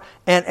forever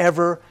and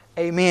ever.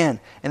 Amen.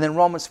 And then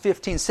Romans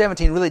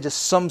 15:17 really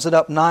just sums it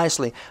up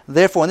nicely.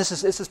 Therefore, and this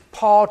is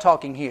Paul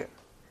talking here.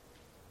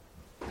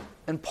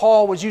 And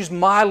Paul was used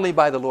mightily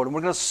by the Lord, and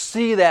we're going to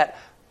see that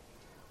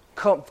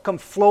come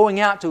flowing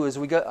out to us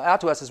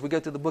as we go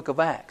through the book of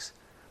Acts.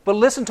 But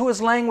listen to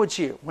his language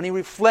here when he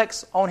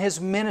reflects on his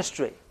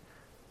ministry.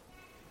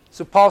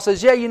 So Paul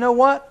says, yeah, you know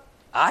what?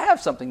 I have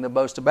something to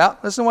boast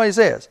about. Listen to what he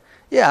says.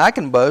 Yeah, I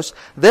can boast.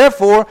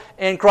 Therefore,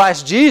 in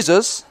Christ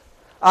Jesus,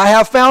 I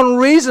have found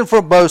reason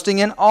for boasting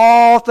in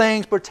all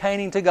things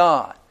pertaining to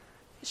God.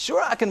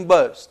 Sure, I can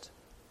boast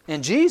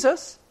in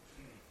Jesus.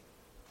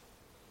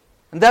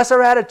 And that's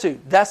our attitude.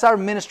 That's our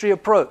ministry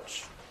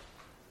approach.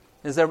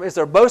 Is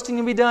there boasting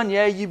to be done?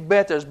 Yeah, you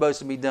bet there's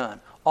boasting to be done.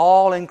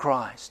 All in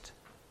Christ.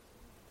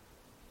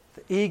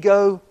 The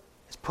ego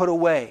is put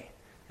away,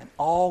 and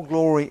all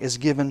glory is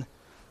given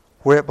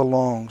where it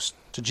belongs,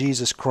 to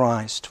Jesus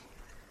Christ.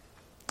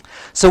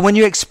 So when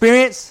you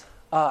experience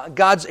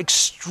God's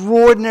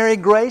extraordinary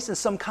grace in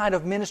some kind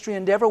of ministry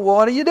endeavor,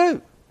 what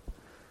do?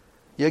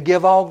 You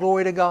give all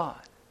glory to God.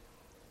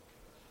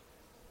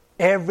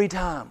 Every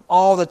time,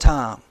 all the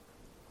time,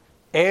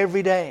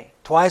 every day,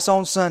 twice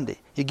on Sunday.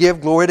 You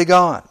give glory to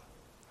God.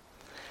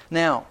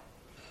 Now,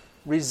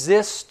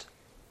 resist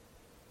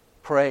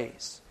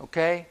praise,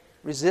 okay?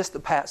 Resist the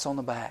pats on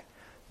the back.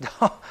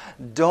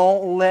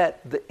 Don't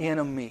let the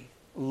enemy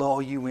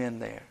lull you in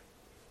there.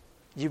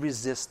 You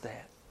resist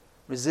that.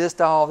 Resist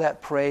all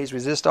that praise.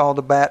 Resist all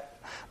the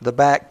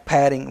back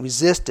patting.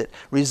 Resist it.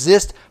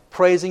 Resist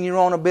praising your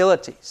own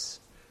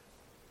abilities.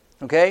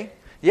 Okay?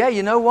 Yeah,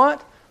 you know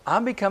what?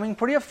 I'm becoming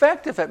pretty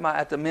effective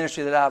at the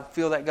ministry that I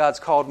feel that God's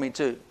called me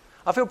to.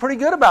 I feel pretty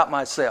good about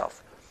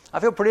myself. I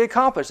feel pretty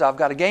accomplished. I've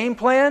got a game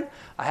plan.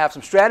 I have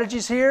some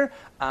strategies here.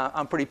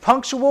 I'm pretty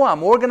punctual.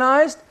 I'm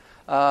organized.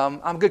 I'm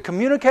a good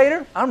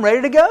communicator. I'm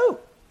ready to go.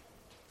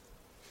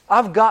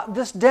 I've got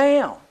this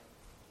down.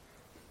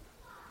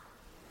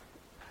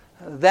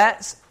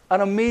 That's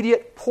an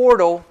immediate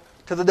portal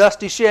to the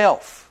dusty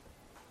shelf.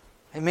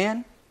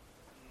 Amen?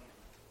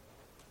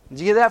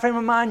 Did you get that frame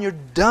of mind? You're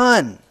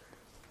done.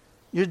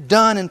 You're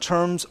done in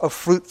terms of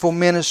fruitful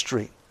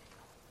ministry.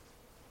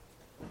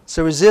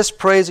 So resist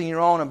praising your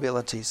own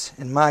abilities.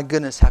 And my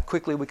goodness, how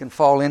quickly we can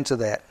fall into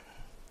that.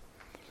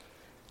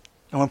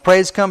 And when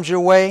praise comes your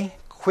way,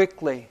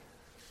 quickly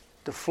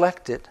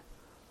deflect it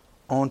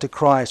onto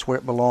Christ where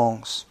it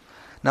belongs.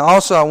 Now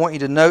also I want you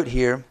to note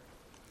here,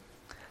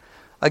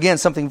 again,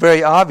 something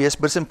very obvious,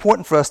 but it's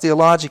important for us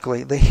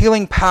theologically. The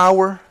healing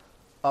power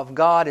of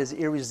God is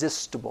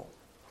irresistible.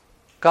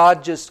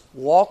 God just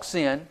walks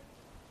in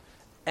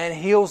and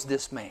heals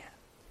this man.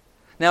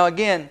 Now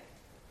again,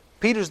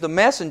 Peter's the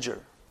messenger.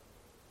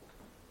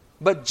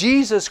 But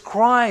Jesus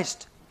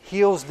Christ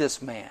heals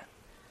this man.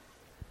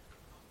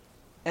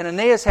 And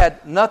Aeneas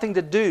had nothing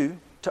to do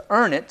to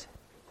earn it,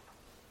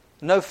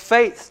 no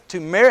faith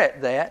to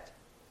merit that.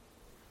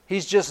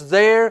 He's just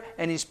there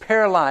and he's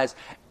paralyzed.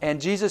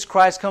 And Jesus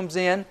Christ comes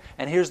in,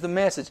 and here's the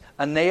message.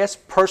 Aeneas,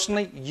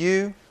 personally,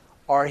 you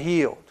are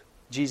healed.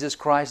 Jesus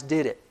Christ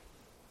did it.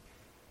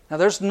 Now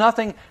there's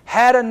nothing,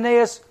 had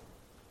Aeneas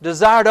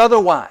desired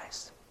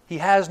otherwise, he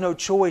has no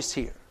choice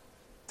here.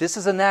 This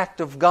is an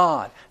act of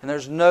God, and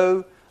there's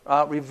no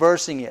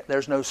reversing it.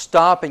 There's no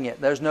stopping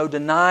it. There's no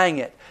denying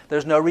it.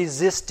 There's no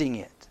resisting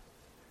it.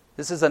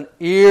 This is an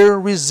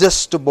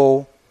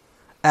irresistible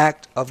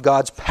act of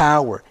God's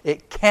power.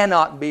 It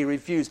cannot be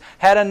refused.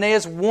 Had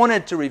Aeneas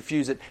wanted to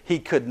refuse it, he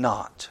could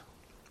not.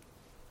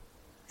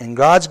 And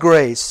God's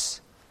grace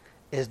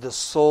is the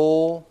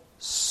sole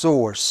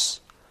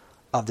source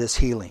of this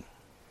healing.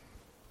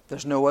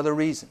 There's no other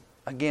reason.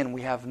 Again,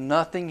 we have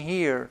nothing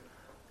here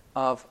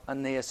of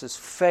Aeneas'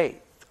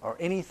 faith or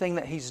anything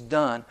that he's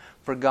done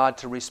for God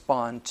to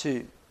respond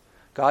to.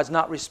 God's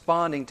not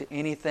responding to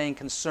anything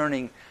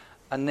concerning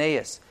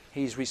Aeneas.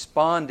 He's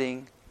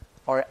responding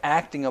or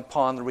acting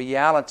upon the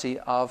reality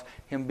of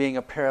him being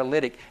a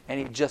paralytic, and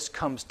he just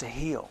comes to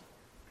heal.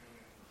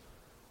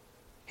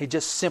 He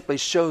just simply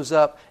shows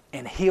up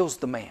and heals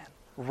the man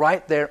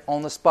right there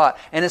on the spot.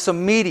 And it's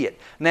immediate.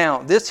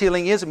 Now, this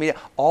healing is immediate.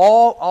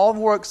 All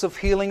works of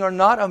healing are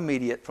not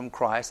immediate from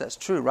Christ. That's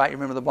true, right? You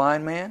remember the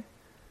blind man?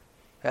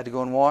 Had to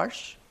go and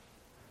wash.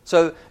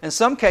 So, in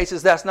some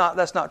cases, that's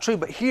not true.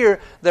 But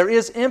here, there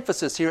is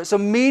emphasis here. It's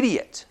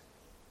immediate.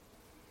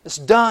 It's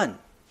done.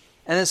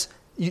 And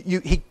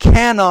he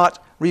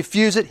cannot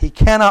refuse it. He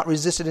cannot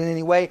resist it in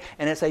any way.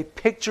 And it's a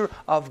picture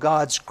of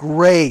God's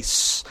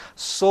grace.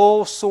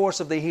 Sole source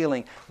of the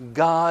healing.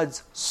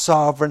 God's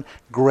sovereign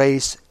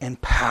grace and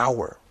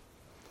power.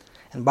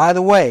 And by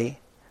the way,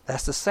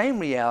 that's the same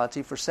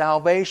reality for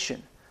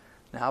salvation.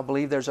 Now, I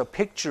believe there's a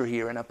picture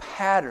here and a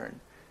pattern.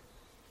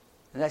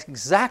 And that's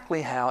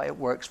exactly how it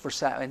works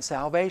in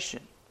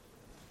salvation.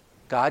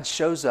 God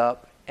shows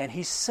up and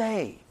He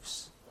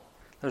saves.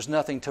 There's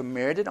nothing to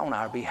merit it on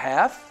our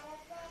behalf.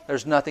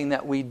 There's nothing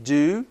that we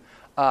do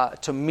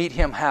to meet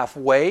Him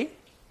halfway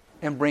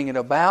and bring it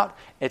about.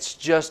 It's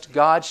just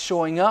God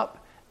showing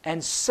up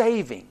and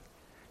saving.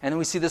 And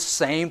we see the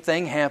same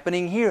thing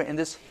happening here in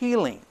this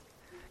healing.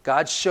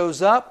 God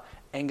shows up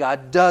and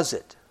God does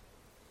it.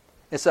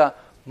 It's a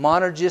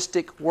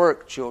monergistic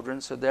work,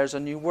 children. So there's a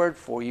new word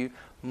for you,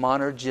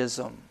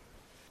 monergism.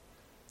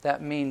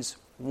 That means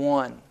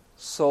one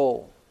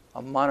soul.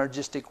 A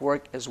monergistic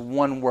work is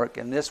one work.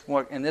 And this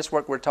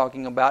work we're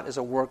talking about is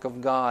a work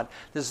of God.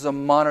 This is a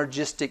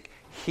monergistic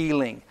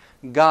healing.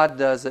 God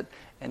does it,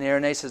 and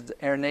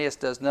Irenaeus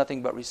does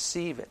nothing but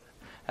receive it.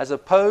 As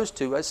opposed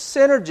to a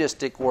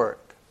synergistic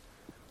work,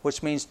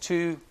 which means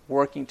two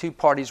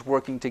parties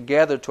working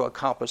together to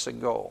accomplish a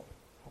goal.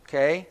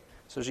 Okay?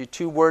 So there's your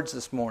two words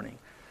this morning.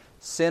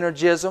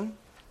 Synergism,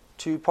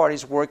 two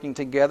parties working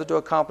together to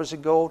accomplish a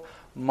goal.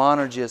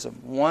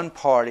 Monergism, one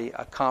party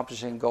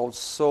accomplishing goals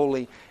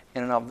solely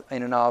in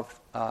and of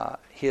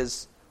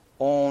his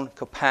own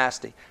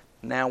capacity.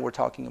 Now we're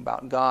talking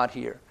about God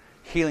here,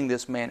 healing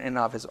this man in and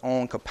of his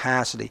own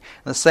capacity.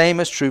 And the same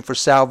is true for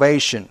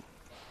salvation.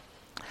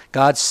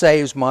 God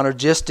saves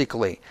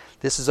monergistically.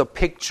 This is a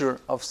picture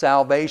of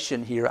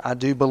salvation here, I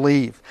do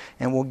believe.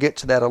 And we'll get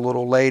to that a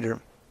little later.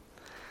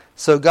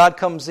 So God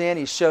comes in,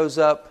 He shows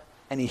up,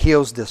 and He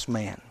heals this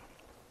man.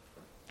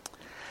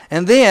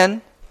 And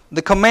then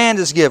the command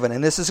is given.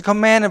 And this is a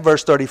command in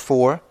verse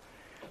 34.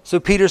 So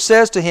Peter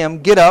says to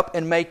him, get up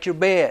and make your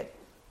bed.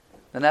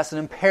 And that's an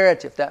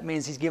imperative. That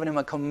means he's giving him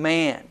a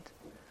command.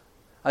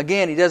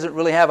 Again, he doesn't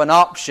really have an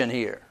option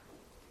here.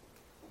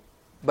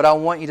 But I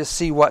want you to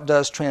see what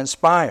does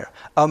transpire.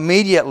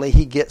 Immediately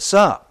he gets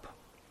up.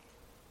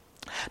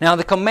 Now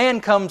the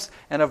command comes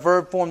in a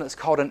verb form that's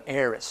called an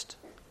aorist.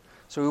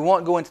 So we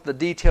won't go into the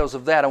details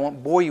of that. I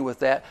won't bore you with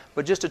that.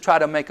 But just to try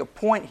to make a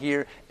point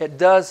here, it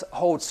does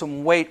hold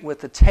some weight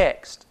with the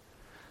text.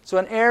 So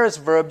an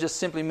aorist verb just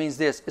simply means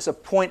this. It's a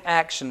point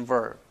action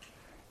verb.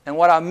 And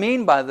what I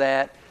mean by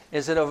that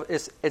is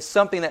that it's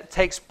something that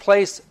takes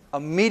place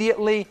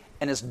immediately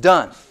and is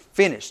done,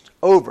 finished,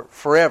 over,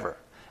 forever,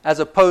 as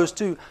opposed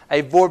to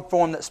a verb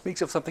form that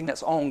speaks of something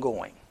that's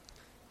ongoing.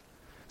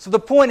 So the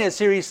point is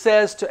here, he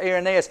says to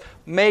Irenaeus,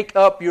 make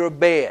up your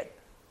bed.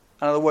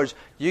 In other words,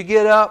 you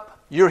get up,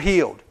 you're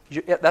healed.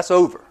 That's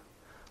over.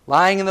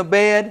 Lying in the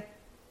bed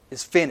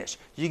is finished.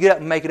 You get up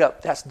and make it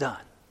up. That's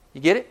done.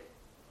 You get it?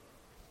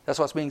 That's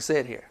what's being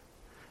said here.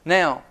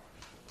 Now,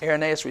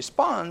 Irenaeus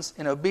responds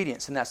in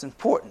obedience, and that's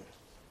important.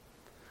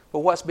 But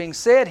what's being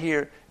said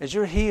here is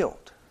you're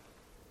healed.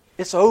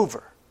 It's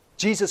over.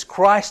 Jesus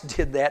Christ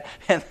did that,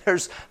 and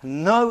there's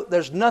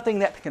nothing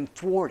that can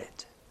thwart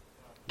it.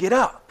 Get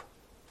up.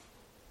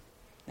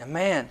 And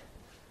man,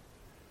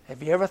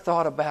 have you ever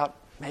thought about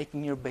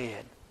making your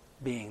bed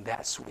being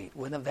that sweet?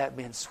 Wouldn't have that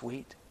been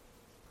sweet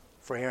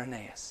for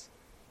Irenaeus?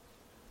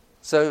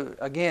 So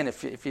again,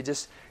 if you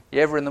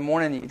ever in the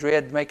morning you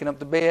dread making up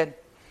the bed,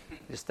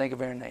 just think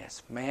of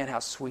Irenaeus. Man, how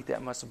sweet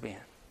that must have been.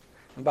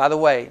 And by the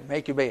way,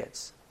 make your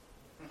beds.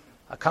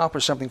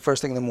 Accomplish something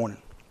first thing in the morning.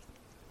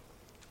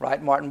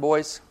 Right, Martin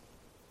boys?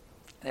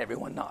 And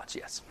everyone nods,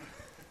 yes.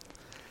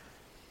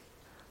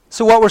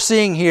 So what we're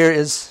seeing here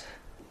is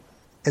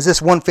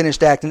this one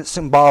finished act, and it's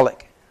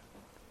symbolic.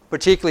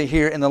 Particularly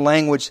here in the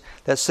language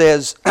that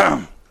says,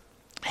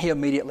 he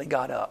immediately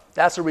got up.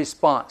 That's a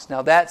response.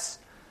 Now that's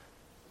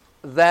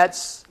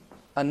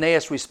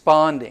Aeneas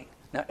responding.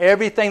 Now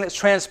everything that's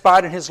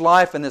transpired in his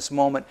life in this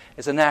moment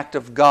is an act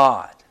of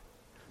God.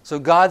 So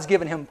God's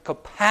given him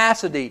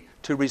capacity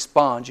to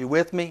respond. You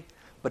with me?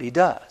 But he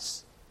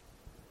does.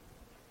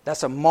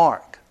 That's a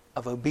mark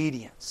of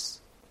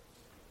obedience.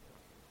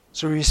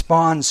 So he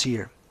responds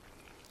here.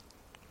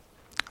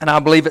 And I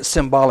believe it's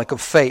symbolic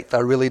of faith. I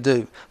really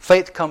do.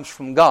 Faith comes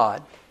from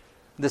God.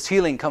 This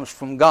healing comes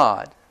from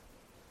God.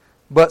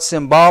 But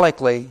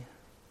symbolically,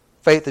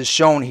 faith is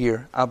shown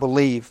here, I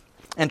believe.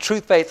 And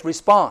true faith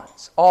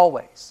responds,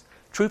 always.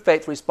 True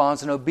faith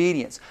responds in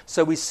obedience.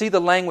 So we see the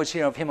language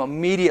here of him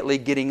immediately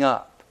getting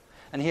up.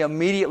 And he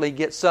immediately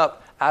gets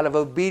up out of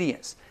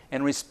obedience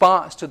in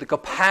response to the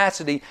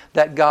capacity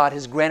that God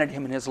has granted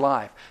him in his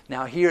life.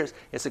 Now here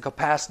it's a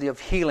capacity of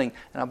healing,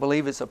 and I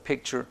believe it's a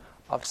picture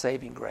of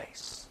saving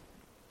grace.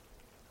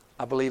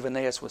 I believe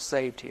Aeneas was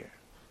saved here.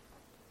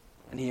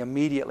 And he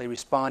immediately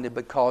responded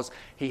because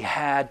he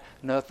had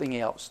nothing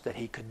else that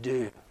he could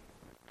do.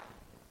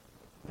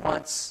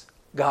 Once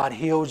God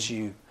heals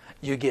you,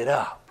 you get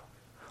up.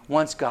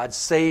 Once God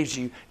saves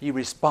you, you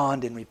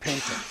respond in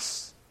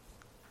repentance.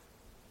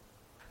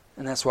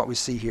 And that's what we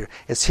see here.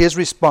 It's his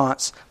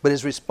response, but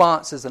his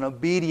response is an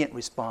obedient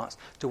response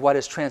to what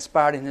has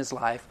transpired in his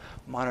life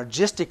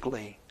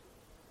monergistically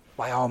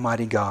by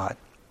Almighty God.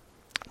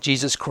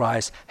 Jesus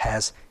Christ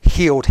has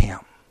healed him.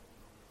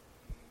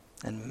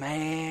 And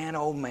man,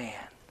 oh man,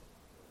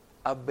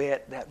 I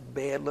bet that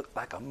bed looked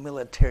like a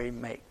military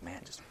make,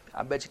 man.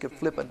 I bet you could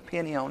flip a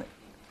penny on it.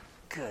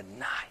 Good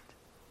night.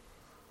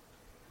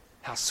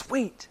 How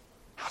sweet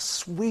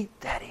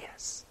that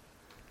is.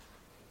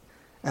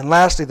 And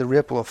lastly, the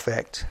ripple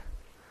effect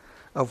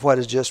of what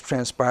has just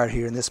transpired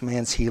here in this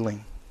man's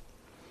healing.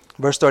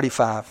 Verse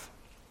 35.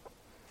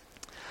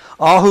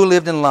 All who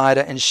lived in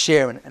Lydda and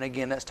Sharon, and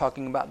again that's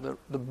talking about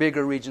the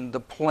bigger region, the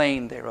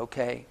plain there,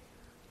 okay?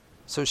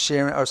 So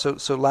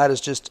Lydda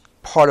is just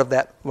part of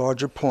that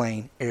larger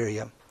plain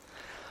area.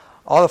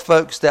 All the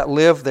folks that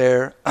lived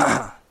there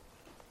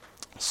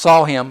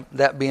saw him,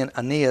 that being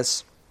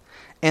Aeneas,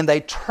 and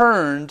they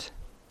turned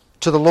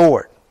to the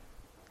Lord.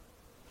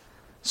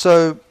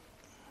 So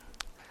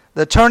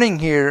the turning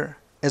here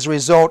is a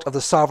result of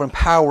the sovereign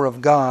power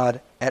of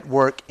God at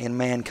work in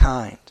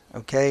mankind.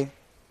 Okay?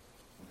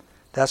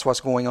 That's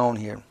what's going on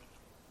here.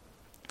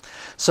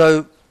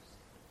 So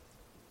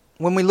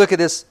when we look at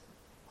this,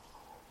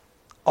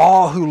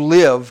 all who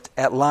lived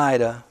at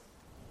Lydda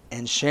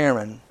and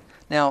Sharon,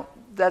 now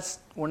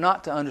we're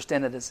not to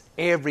understand that as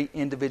every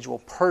individual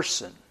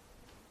person.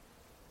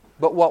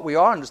 But what we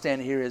are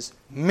understanding here is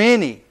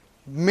many,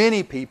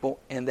 many people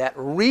in that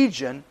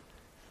region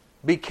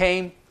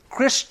became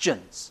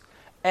Christians.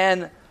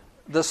 And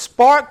the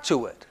spark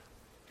to it,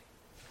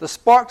 the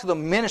spark to the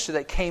ministry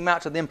that came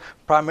out to them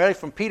primarily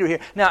from Peter here.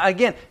 Now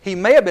again, he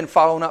may have been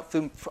following up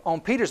on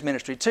Peter's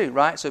ministry too,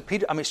 right? So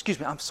Peter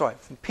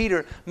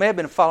may have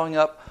been following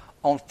up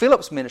on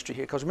Philip's ministry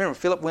here, because remember,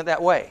 Philip went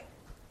that way.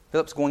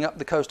 Philip's going up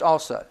the coast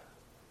also.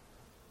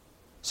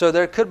 So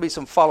there could be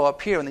some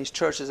follow-up here when these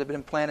churches have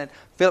been planted.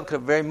 Philip could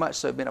have very much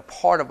so been a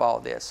part of all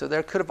this. So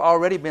there could have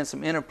already been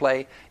some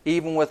interplay,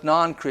 even with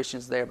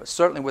non-Christians there, but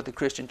certainly with the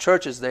Christian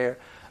churches there.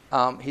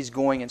 He's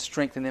going and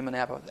strengthening them in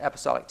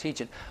apostolic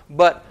teaching.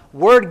 But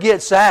word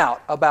gets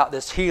out about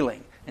this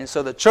healing. And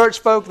so the church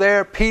folk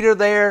there, Peter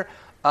there,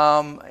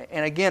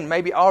 and again,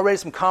 maybe already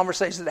some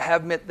conversations that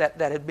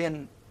had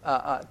been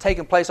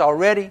taking place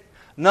already.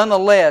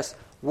 Nonetheless,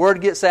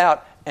 word gets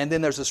out, and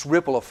then there's this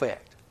ripple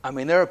effect. I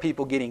mean, there are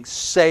people getting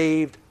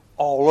saved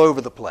all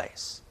over the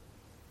place.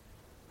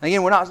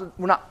 Again, we're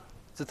not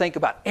to think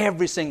about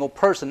every single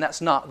person. That's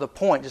not the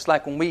point. Just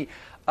like when we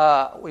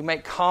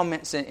make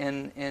comments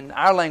in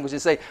our language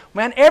and say,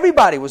 man,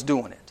 everybody was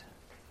doing it.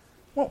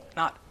 Well,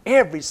 not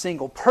every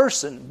single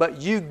person,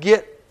 but you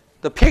get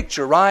the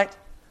picture, right?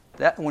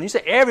 That when you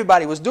say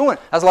everybody was doing it,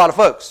 that's a lot of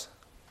folks.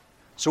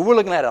 So we're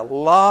looking at a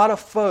lot of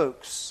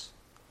folks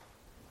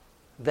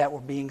that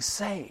were being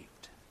saved.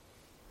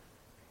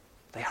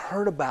 They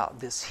heard about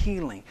this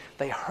healing.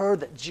 They heard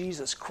that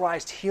Jesus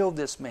Christ healed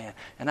this man.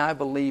 And I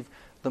believe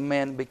the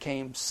man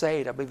became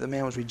saved. I believe the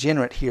man was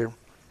regenerate here.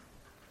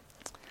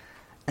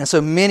 And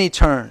so many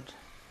turned.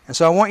 And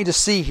so I want you to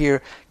see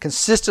here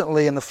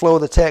consistently in the flow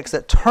of the text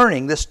that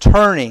this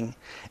turning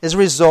is a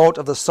result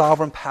of the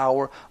sovereign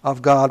power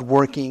of God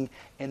working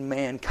in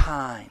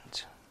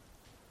mankind.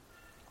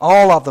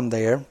 All of them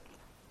there,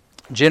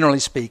 generally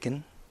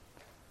speaking,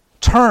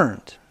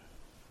 turned.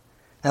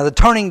 Now the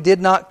turning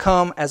did not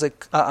come as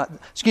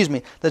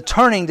the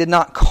turning did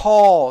not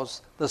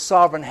cause the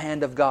sovereign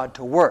hand of God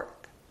to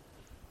work.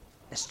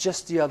 It's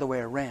just the other way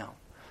around.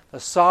 The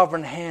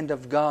sovereign hand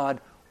of God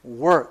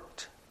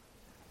worked.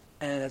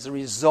 And as a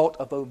result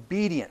of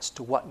obedience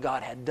to what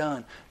God had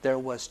done, there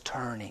was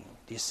turning.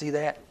 Do you see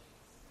that?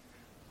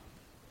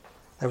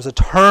 There was a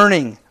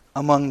turning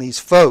among these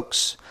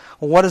folks.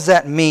 Well, what does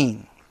that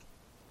mean?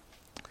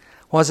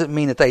 What does it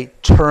mean that they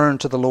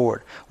turned to the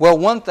Lord? Well,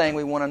 one thing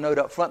we want to note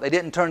up front, they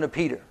didn't turn to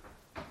Peter.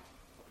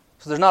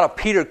 So there's not a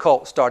Peter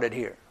cult started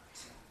here.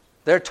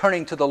 They're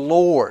turning to the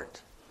Lord.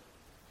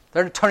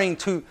 They're turning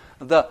to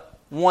the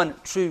one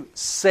true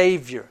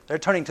Savior. They're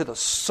turning to the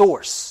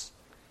source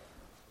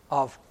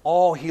of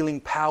all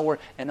healing power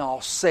and all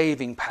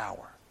saving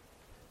power.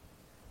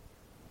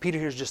 Peter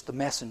here is just the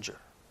messenger.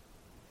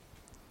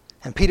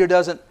 And Peter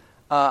doesn't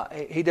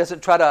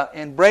try to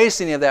embrace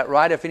any of that,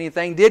 right? If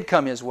anything did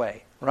come his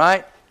way,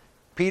 right?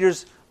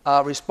 Peter's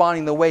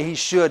responding the way he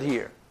should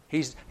here.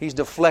 He's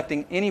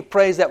deflecting any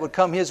praise that would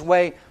come his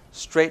way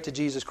straight to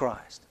Jesus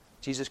Christ.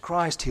 Jesus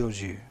Christ heals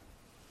you.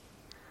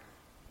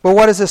 But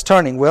what is this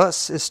turning? Well,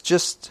 it's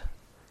just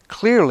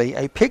clearly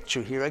a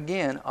picture here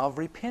again of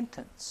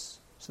repentance.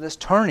 So this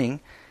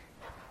turning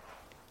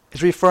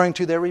is referring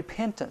to their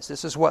repentance.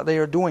 This is what they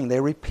are doing.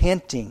 They're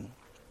repenting.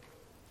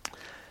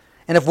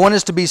 And if one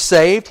is to be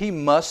saved, he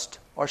must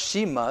or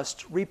she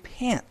must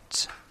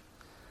repent.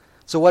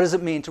 So what does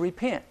it mean to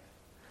repent?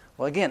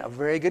 Well, again, a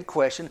very good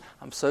question.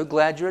 I'm so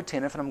glad you're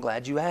attentive and I'm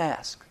glad you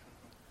asked.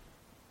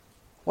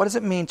 What does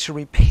it mean to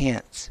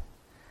repent?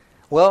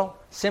 Well,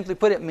 simply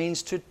put, it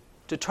means to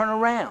turn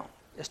around.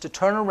 It's to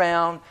turn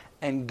around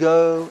and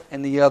go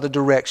in the other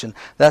direction.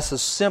 That's the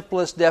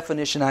simplest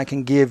definition I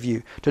can give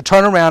you. To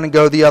turn around and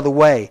go the other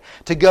way.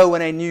 To go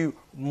in a new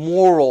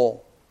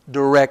moral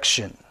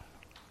direction.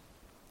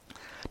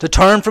 To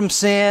turn from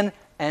sin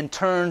and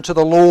turn to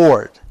the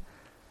Lord.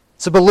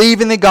 So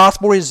believing the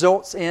gospel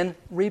results in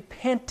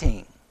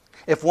repenting.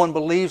 If one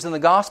believes in the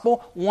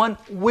gospel, one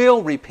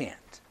will repent.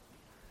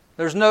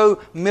 There's no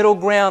middle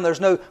ground.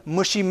 There's no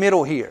mushy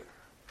middle here.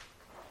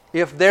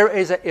 If there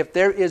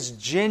is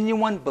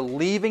genuine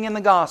believing in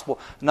the gospel,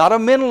 not a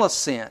mental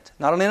assent,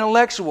 not an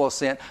intellectual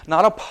assent,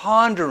 not a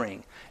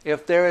pondering,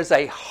 if there is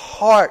a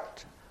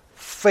heart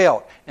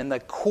felt in the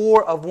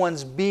core of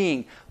one's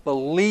being,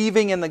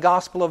 believing in the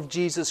gospel of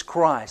Jesus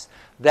Christ,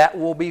 that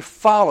will be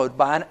followed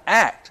by an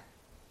act,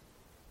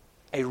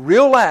 a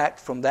real act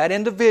from that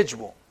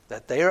individual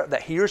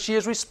that he or she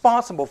is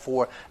responsible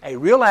for, a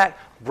real act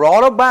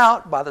brought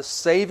about by the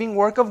saving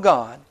work of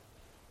God,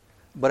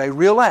 but a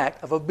real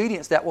act of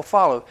obedience that will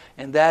follow,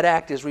 and that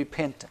act is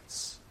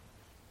repentance.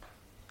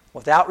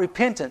 Without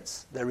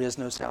repentance, there is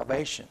no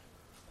salvation.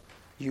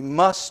 You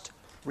must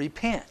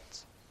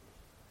repent.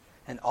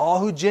 And all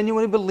who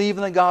genuinely believe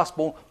in the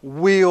gospel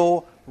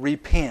will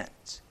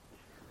repent.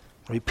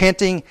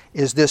 Repenting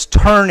is this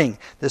turning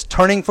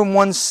from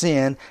one's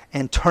sin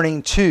and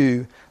turning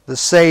to the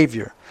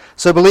Savior.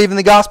 So believing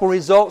the gospel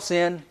results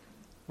in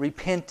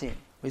repenting,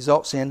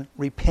 results in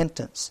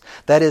repentance.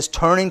 That is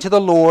turning to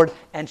the Lord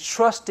and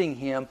trusting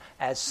Him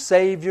as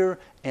Savior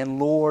and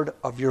Lord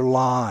of your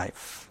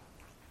life.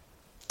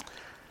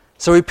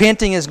 So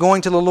repenting is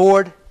going to the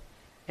Lord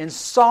in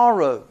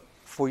sorrow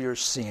for your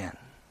sin,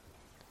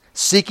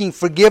 seeking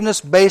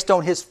forgiveness based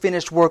on His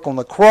finished work on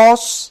the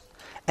cross,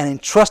 and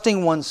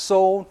entrusting one's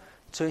soul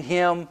to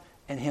Him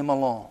and Him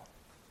alone.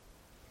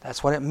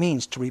 That's what it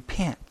means to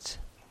repent.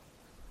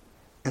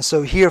 And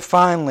so here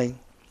finally,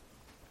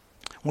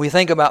 when we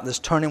think about this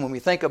turning, when we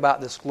think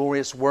about this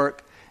glorious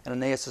work in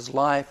Aeneas'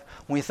 life,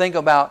 when we think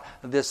about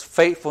this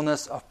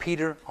faithfulness of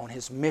Peter on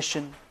his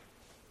mission,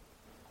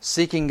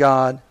 seeking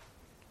God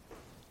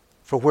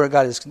for what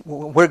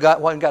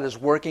God is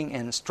working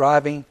and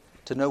striving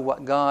to know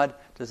what God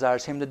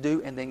desires him to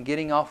do, and then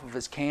getting off of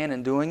his can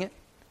and doing it.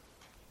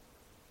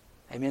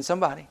 Amen,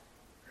 somebody.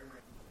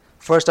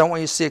 First, I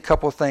want you to see a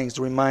couple of things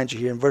to remind you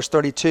here. In verse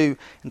 32,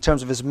 in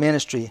terms of his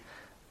ministry,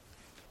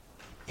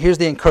 here's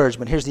the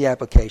encouragement, here's the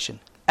application.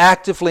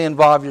 Actively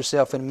involve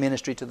yourself in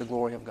ministry to the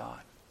glory of God.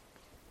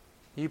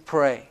 You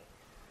pray,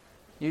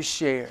 you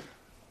share,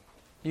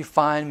 you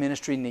find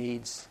ministry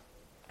needs,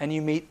 and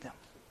you meet them.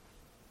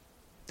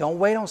 Don't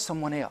wait on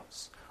someone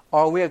else.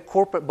 Are we a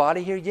corporate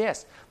body here?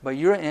 Yes. But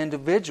you're an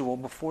individual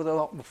before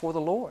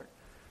the Lord.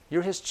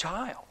 You're His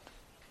child.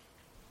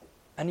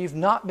 And you've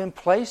not been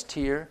placed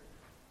here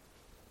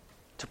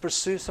to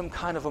pursue some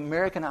kind of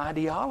American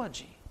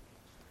ideology.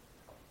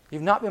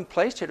 You've not been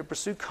placed here to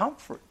pursue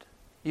comfort.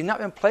 You've not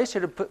been placed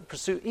here to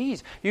pursue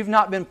ease. You've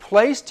not been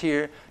placed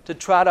here to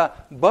try to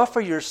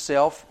buffer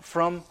yourself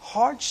from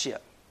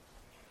hardship.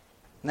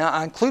 Now,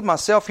 I include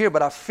myself here,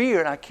 but I fear,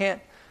 and I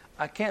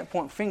can't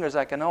point fingers.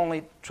 I can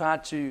only try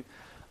to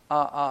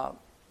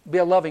be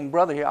a loving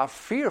brother here. I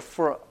fear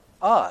for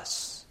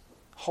us,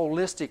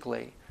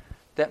 holistically,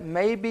 that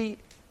maybe,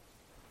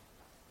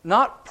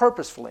 not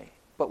purposefully,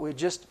 but we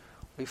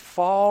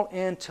fall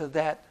into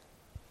that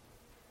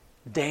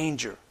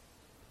danger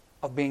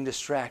of being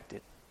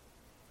distracted.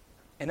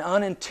 And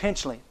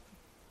unintentionally,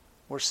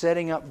 we're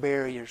setting up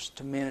barriers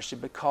to ministry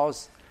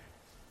because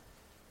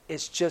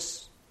it's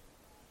just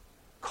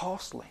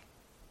costly.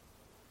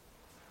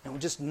 And we're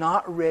just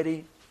not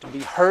ready to be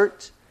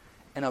hurt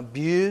and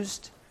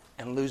abused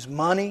and lose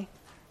money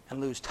and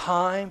lose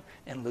time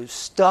and lose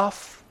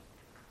stuff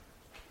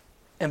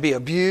and be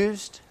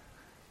abused.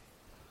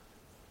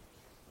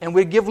 And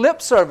we give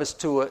lip service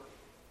to it,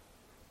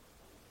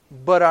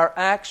 but our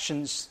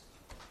actions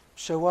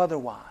show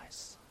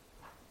otherwise.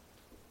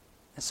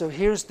 And so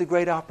here's the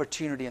great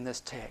opportunity in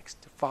this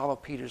text to follow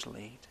Peter's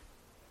lead.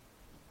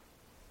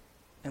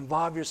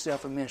 Involve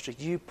yourself in ministry,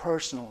 you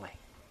personally.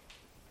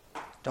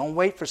 Don't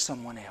wait for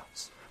someone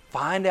else.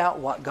 Find out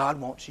what God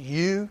wants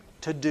you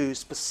to do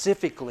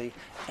specifically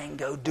and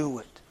go do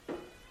it.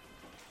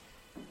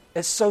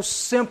 It's so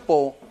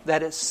simple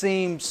that it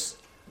seems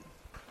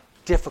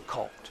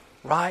difficult,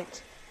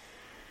 right?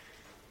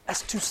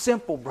 That's too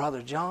simple,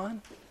 Brother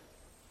John.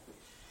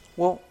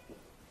 Well,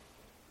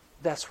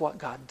 that's what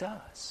God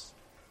does.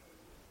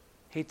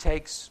 He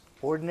takes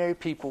ordinary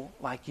people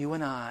like you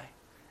and I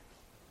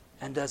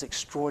and does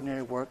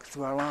extraordinary work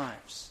through our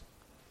lives.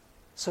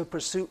 So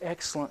pursue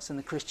excellence in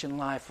the Christian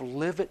life.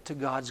 Live it to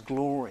God's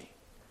glory.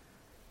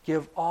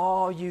 Give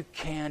all you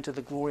can to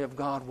the glory of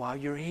God while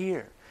you're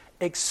here.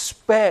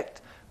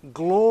 Expect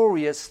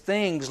glorious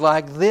things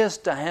like this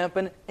to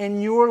happen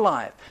in your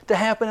life, to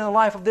happen in the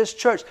life of this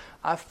church.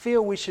 I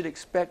feel we should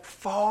expect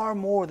far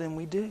more than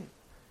we do,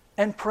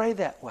 and pray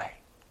that way.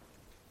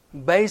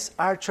 Base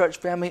our church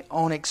family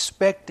on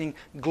expecting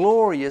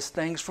glorious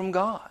things from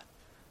God,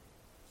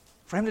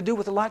 for Him to do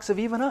with the likes of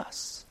even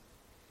us.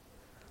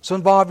 So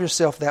involve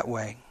yourself that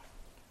way.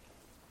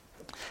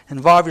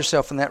 Involve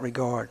yourself in that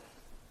regard.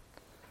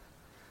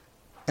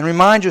 And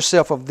remind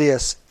yourself of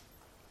this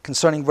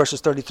concerning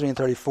verses 33 and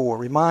 34.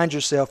 Remind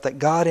yourself that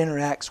God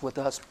interacts with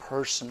us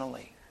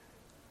personally.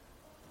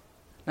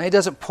 Now, He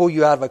doesn't pull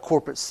you out of a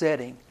corporate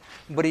setting,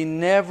 but He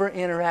never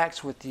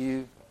interacts with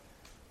you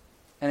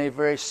in a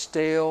very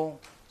stale,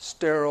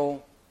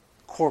 sterile,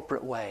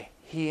 corporate way.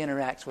 He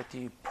interacts with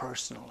you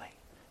personally.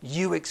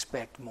 You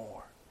expect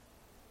more.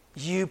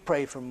 You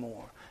pray for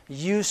more.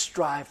 You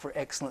strive for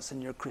excellence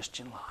in your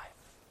Christian life.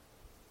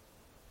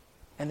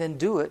 And then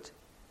do it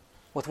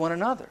with one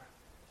another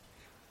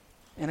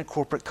in a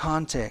corporate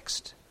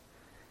context.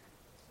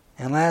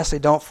 And lastly,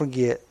 don't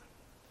forget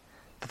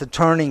that the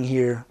turning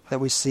here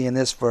that we see in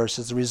this verse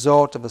is the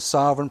result of the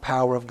sovereign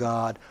power of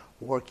God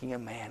working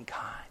in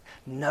mankind.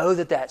 Know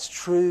that that's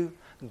true.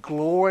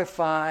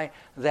 Glorify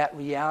that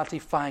reality.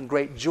 Find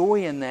great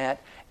joy in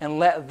that. And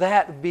let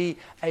that be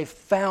a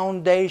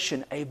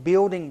foundation, a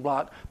building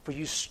block for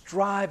you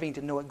striving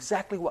to know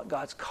exactly what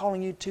God's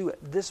calling you to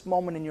at this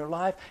moment in your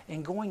life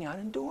and going out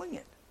and doing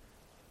it.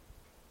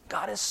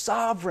 God is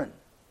sovereign.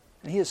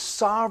 And He is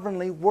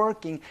sovereignly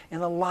working in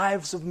the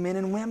lives of men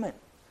and women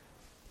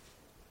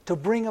to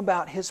bring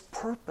about His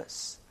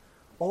purpose.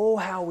 Oh,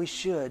 how we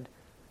should,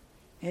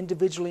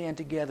 individually and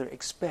together,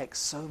 expect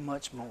so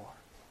much more.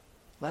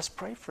 Let's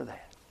pray for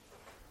that.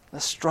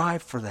 Let's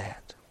strive for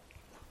that.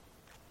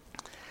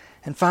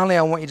 And finally,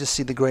 I want you to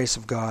see the grace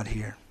of God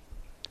here.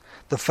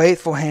 The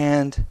faithful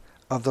hand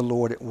of the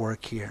Lord at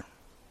work here.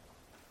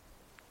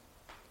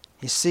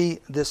 You see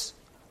this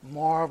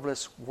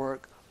marvelous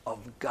work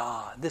of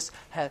God. This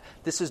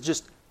is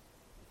just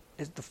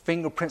the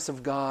fingerprints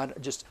of God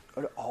just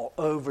all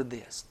over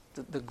this.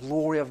 The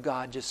glory of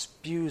God just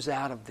spews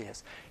out of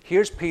this.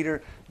 Here's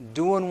Peter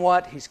doing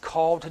what he's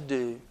called to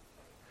do.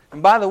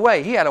 And by the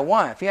way, he had a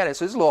wife. So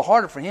it's a little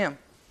harder for him.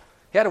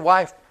 He had a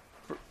wife,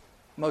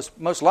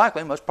 most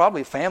likely, most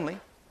probably a family.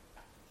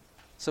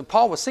 So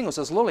Paul was single,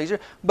 so it's a little easier.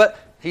 But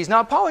he's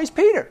not Paul, he's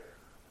Peter.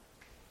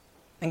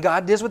 And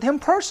God deals with him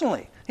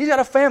personally. He's got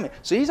a family.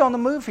 So he's on the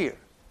move here.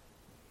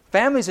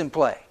 Family's in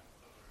play.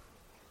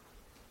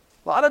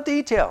 A lot of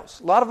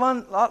details. A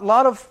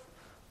lot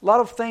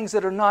of things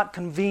that are not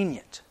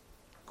convenient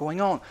going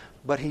on.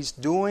 But he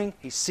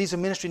sees a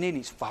ministry need and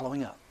he's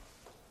following up.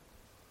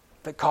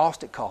 If it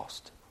cost, it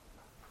cost.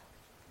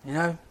 You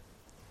know?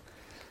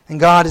 And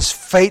God is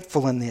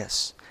faithful in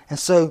this. And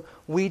so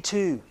we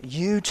too,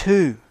 you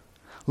too,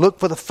 look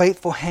for the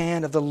faithful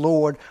hand of the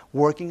Lord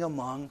working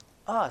among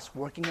us,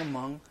 working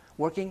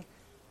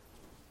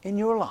in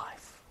your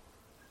life.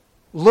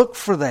 Look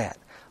for that.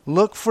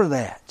 Look for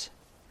that.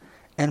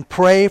 And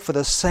pray for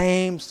the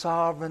same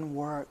sovereign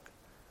work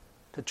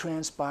to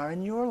transpire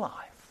in your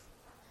life,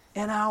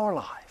 in our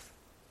life.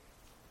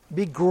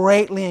 Be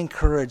greatly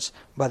encouraged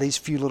by these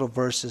few little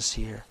verses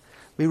here.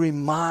 Be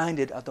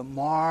reminded of the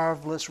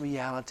marvelous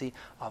reality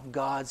of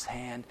God's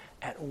hand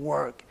at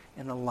work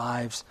in the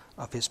lives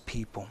of His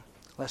people.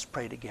 Let's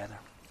pray together.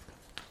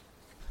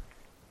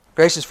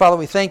 Gracious Father,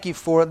 we thank You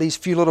for these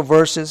few little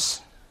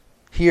verses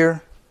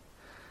here.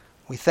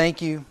 We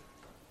thank You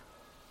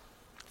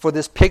for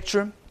this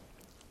picture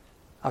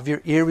of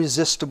Your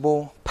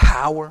irresistible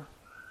power,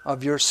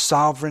 of Your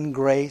sovereign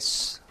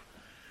grace.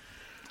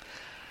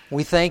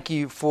 We thank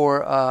You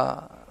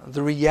for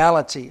the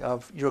reality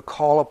of Your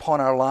call upon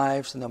our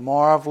lives and the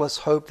marvelous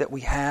hope that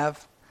we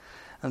have,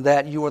 and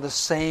that You are the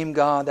same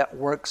God that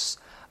works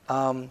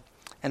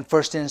in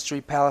First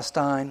Century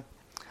Palestine,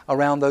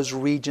 around those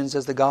regions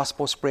as the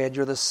gospel spread.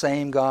 You're the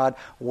same God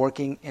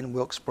working in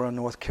Wilkesboro,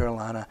 North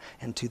Carolina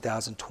in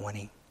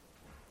 2020.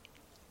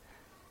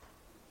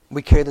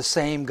 We carry the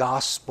same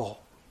gospel.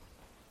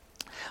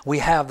 We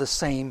have the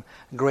same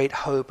great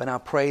hope, and I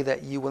pray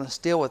that You will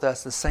instill with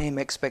us the same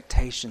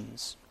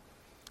expectations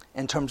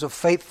in terms of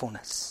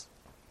faithfulness,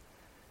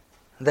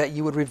 that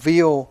You would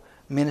reveal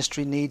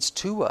ministry needs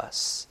to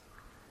us,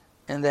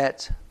 and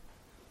that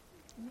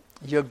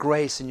Your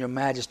grace and Your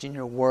majesty and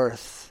Your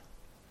worth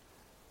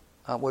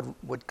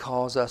would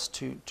cause us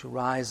to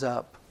rise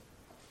up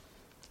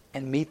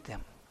and meet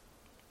them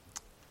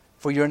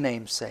for Your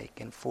name's sake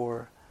and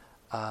for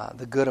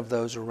the good of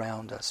those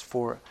around us,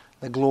 for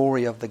the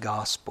glory of the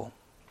gospel.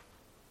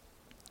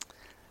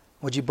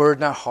 Would You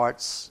burden our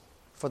hearts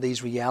for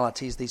these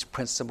realities, these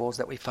principles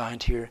that we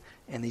find here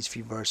in these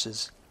few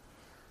verses?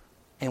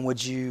 And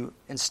would You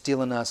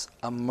instill in us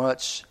a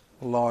much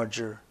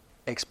larger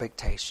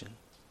expectation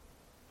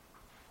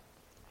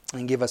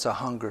and give us a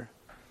hunger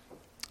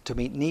to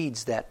meet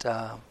needs that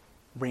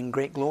bring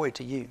great glory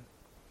to You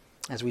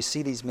as we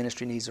see these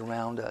ministry needs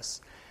around us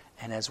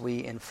and as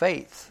we, in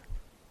faith,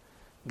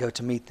 go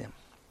to meet them.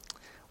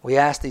 We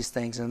ask these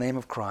things in the name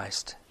of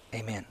Christ.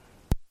 Amen.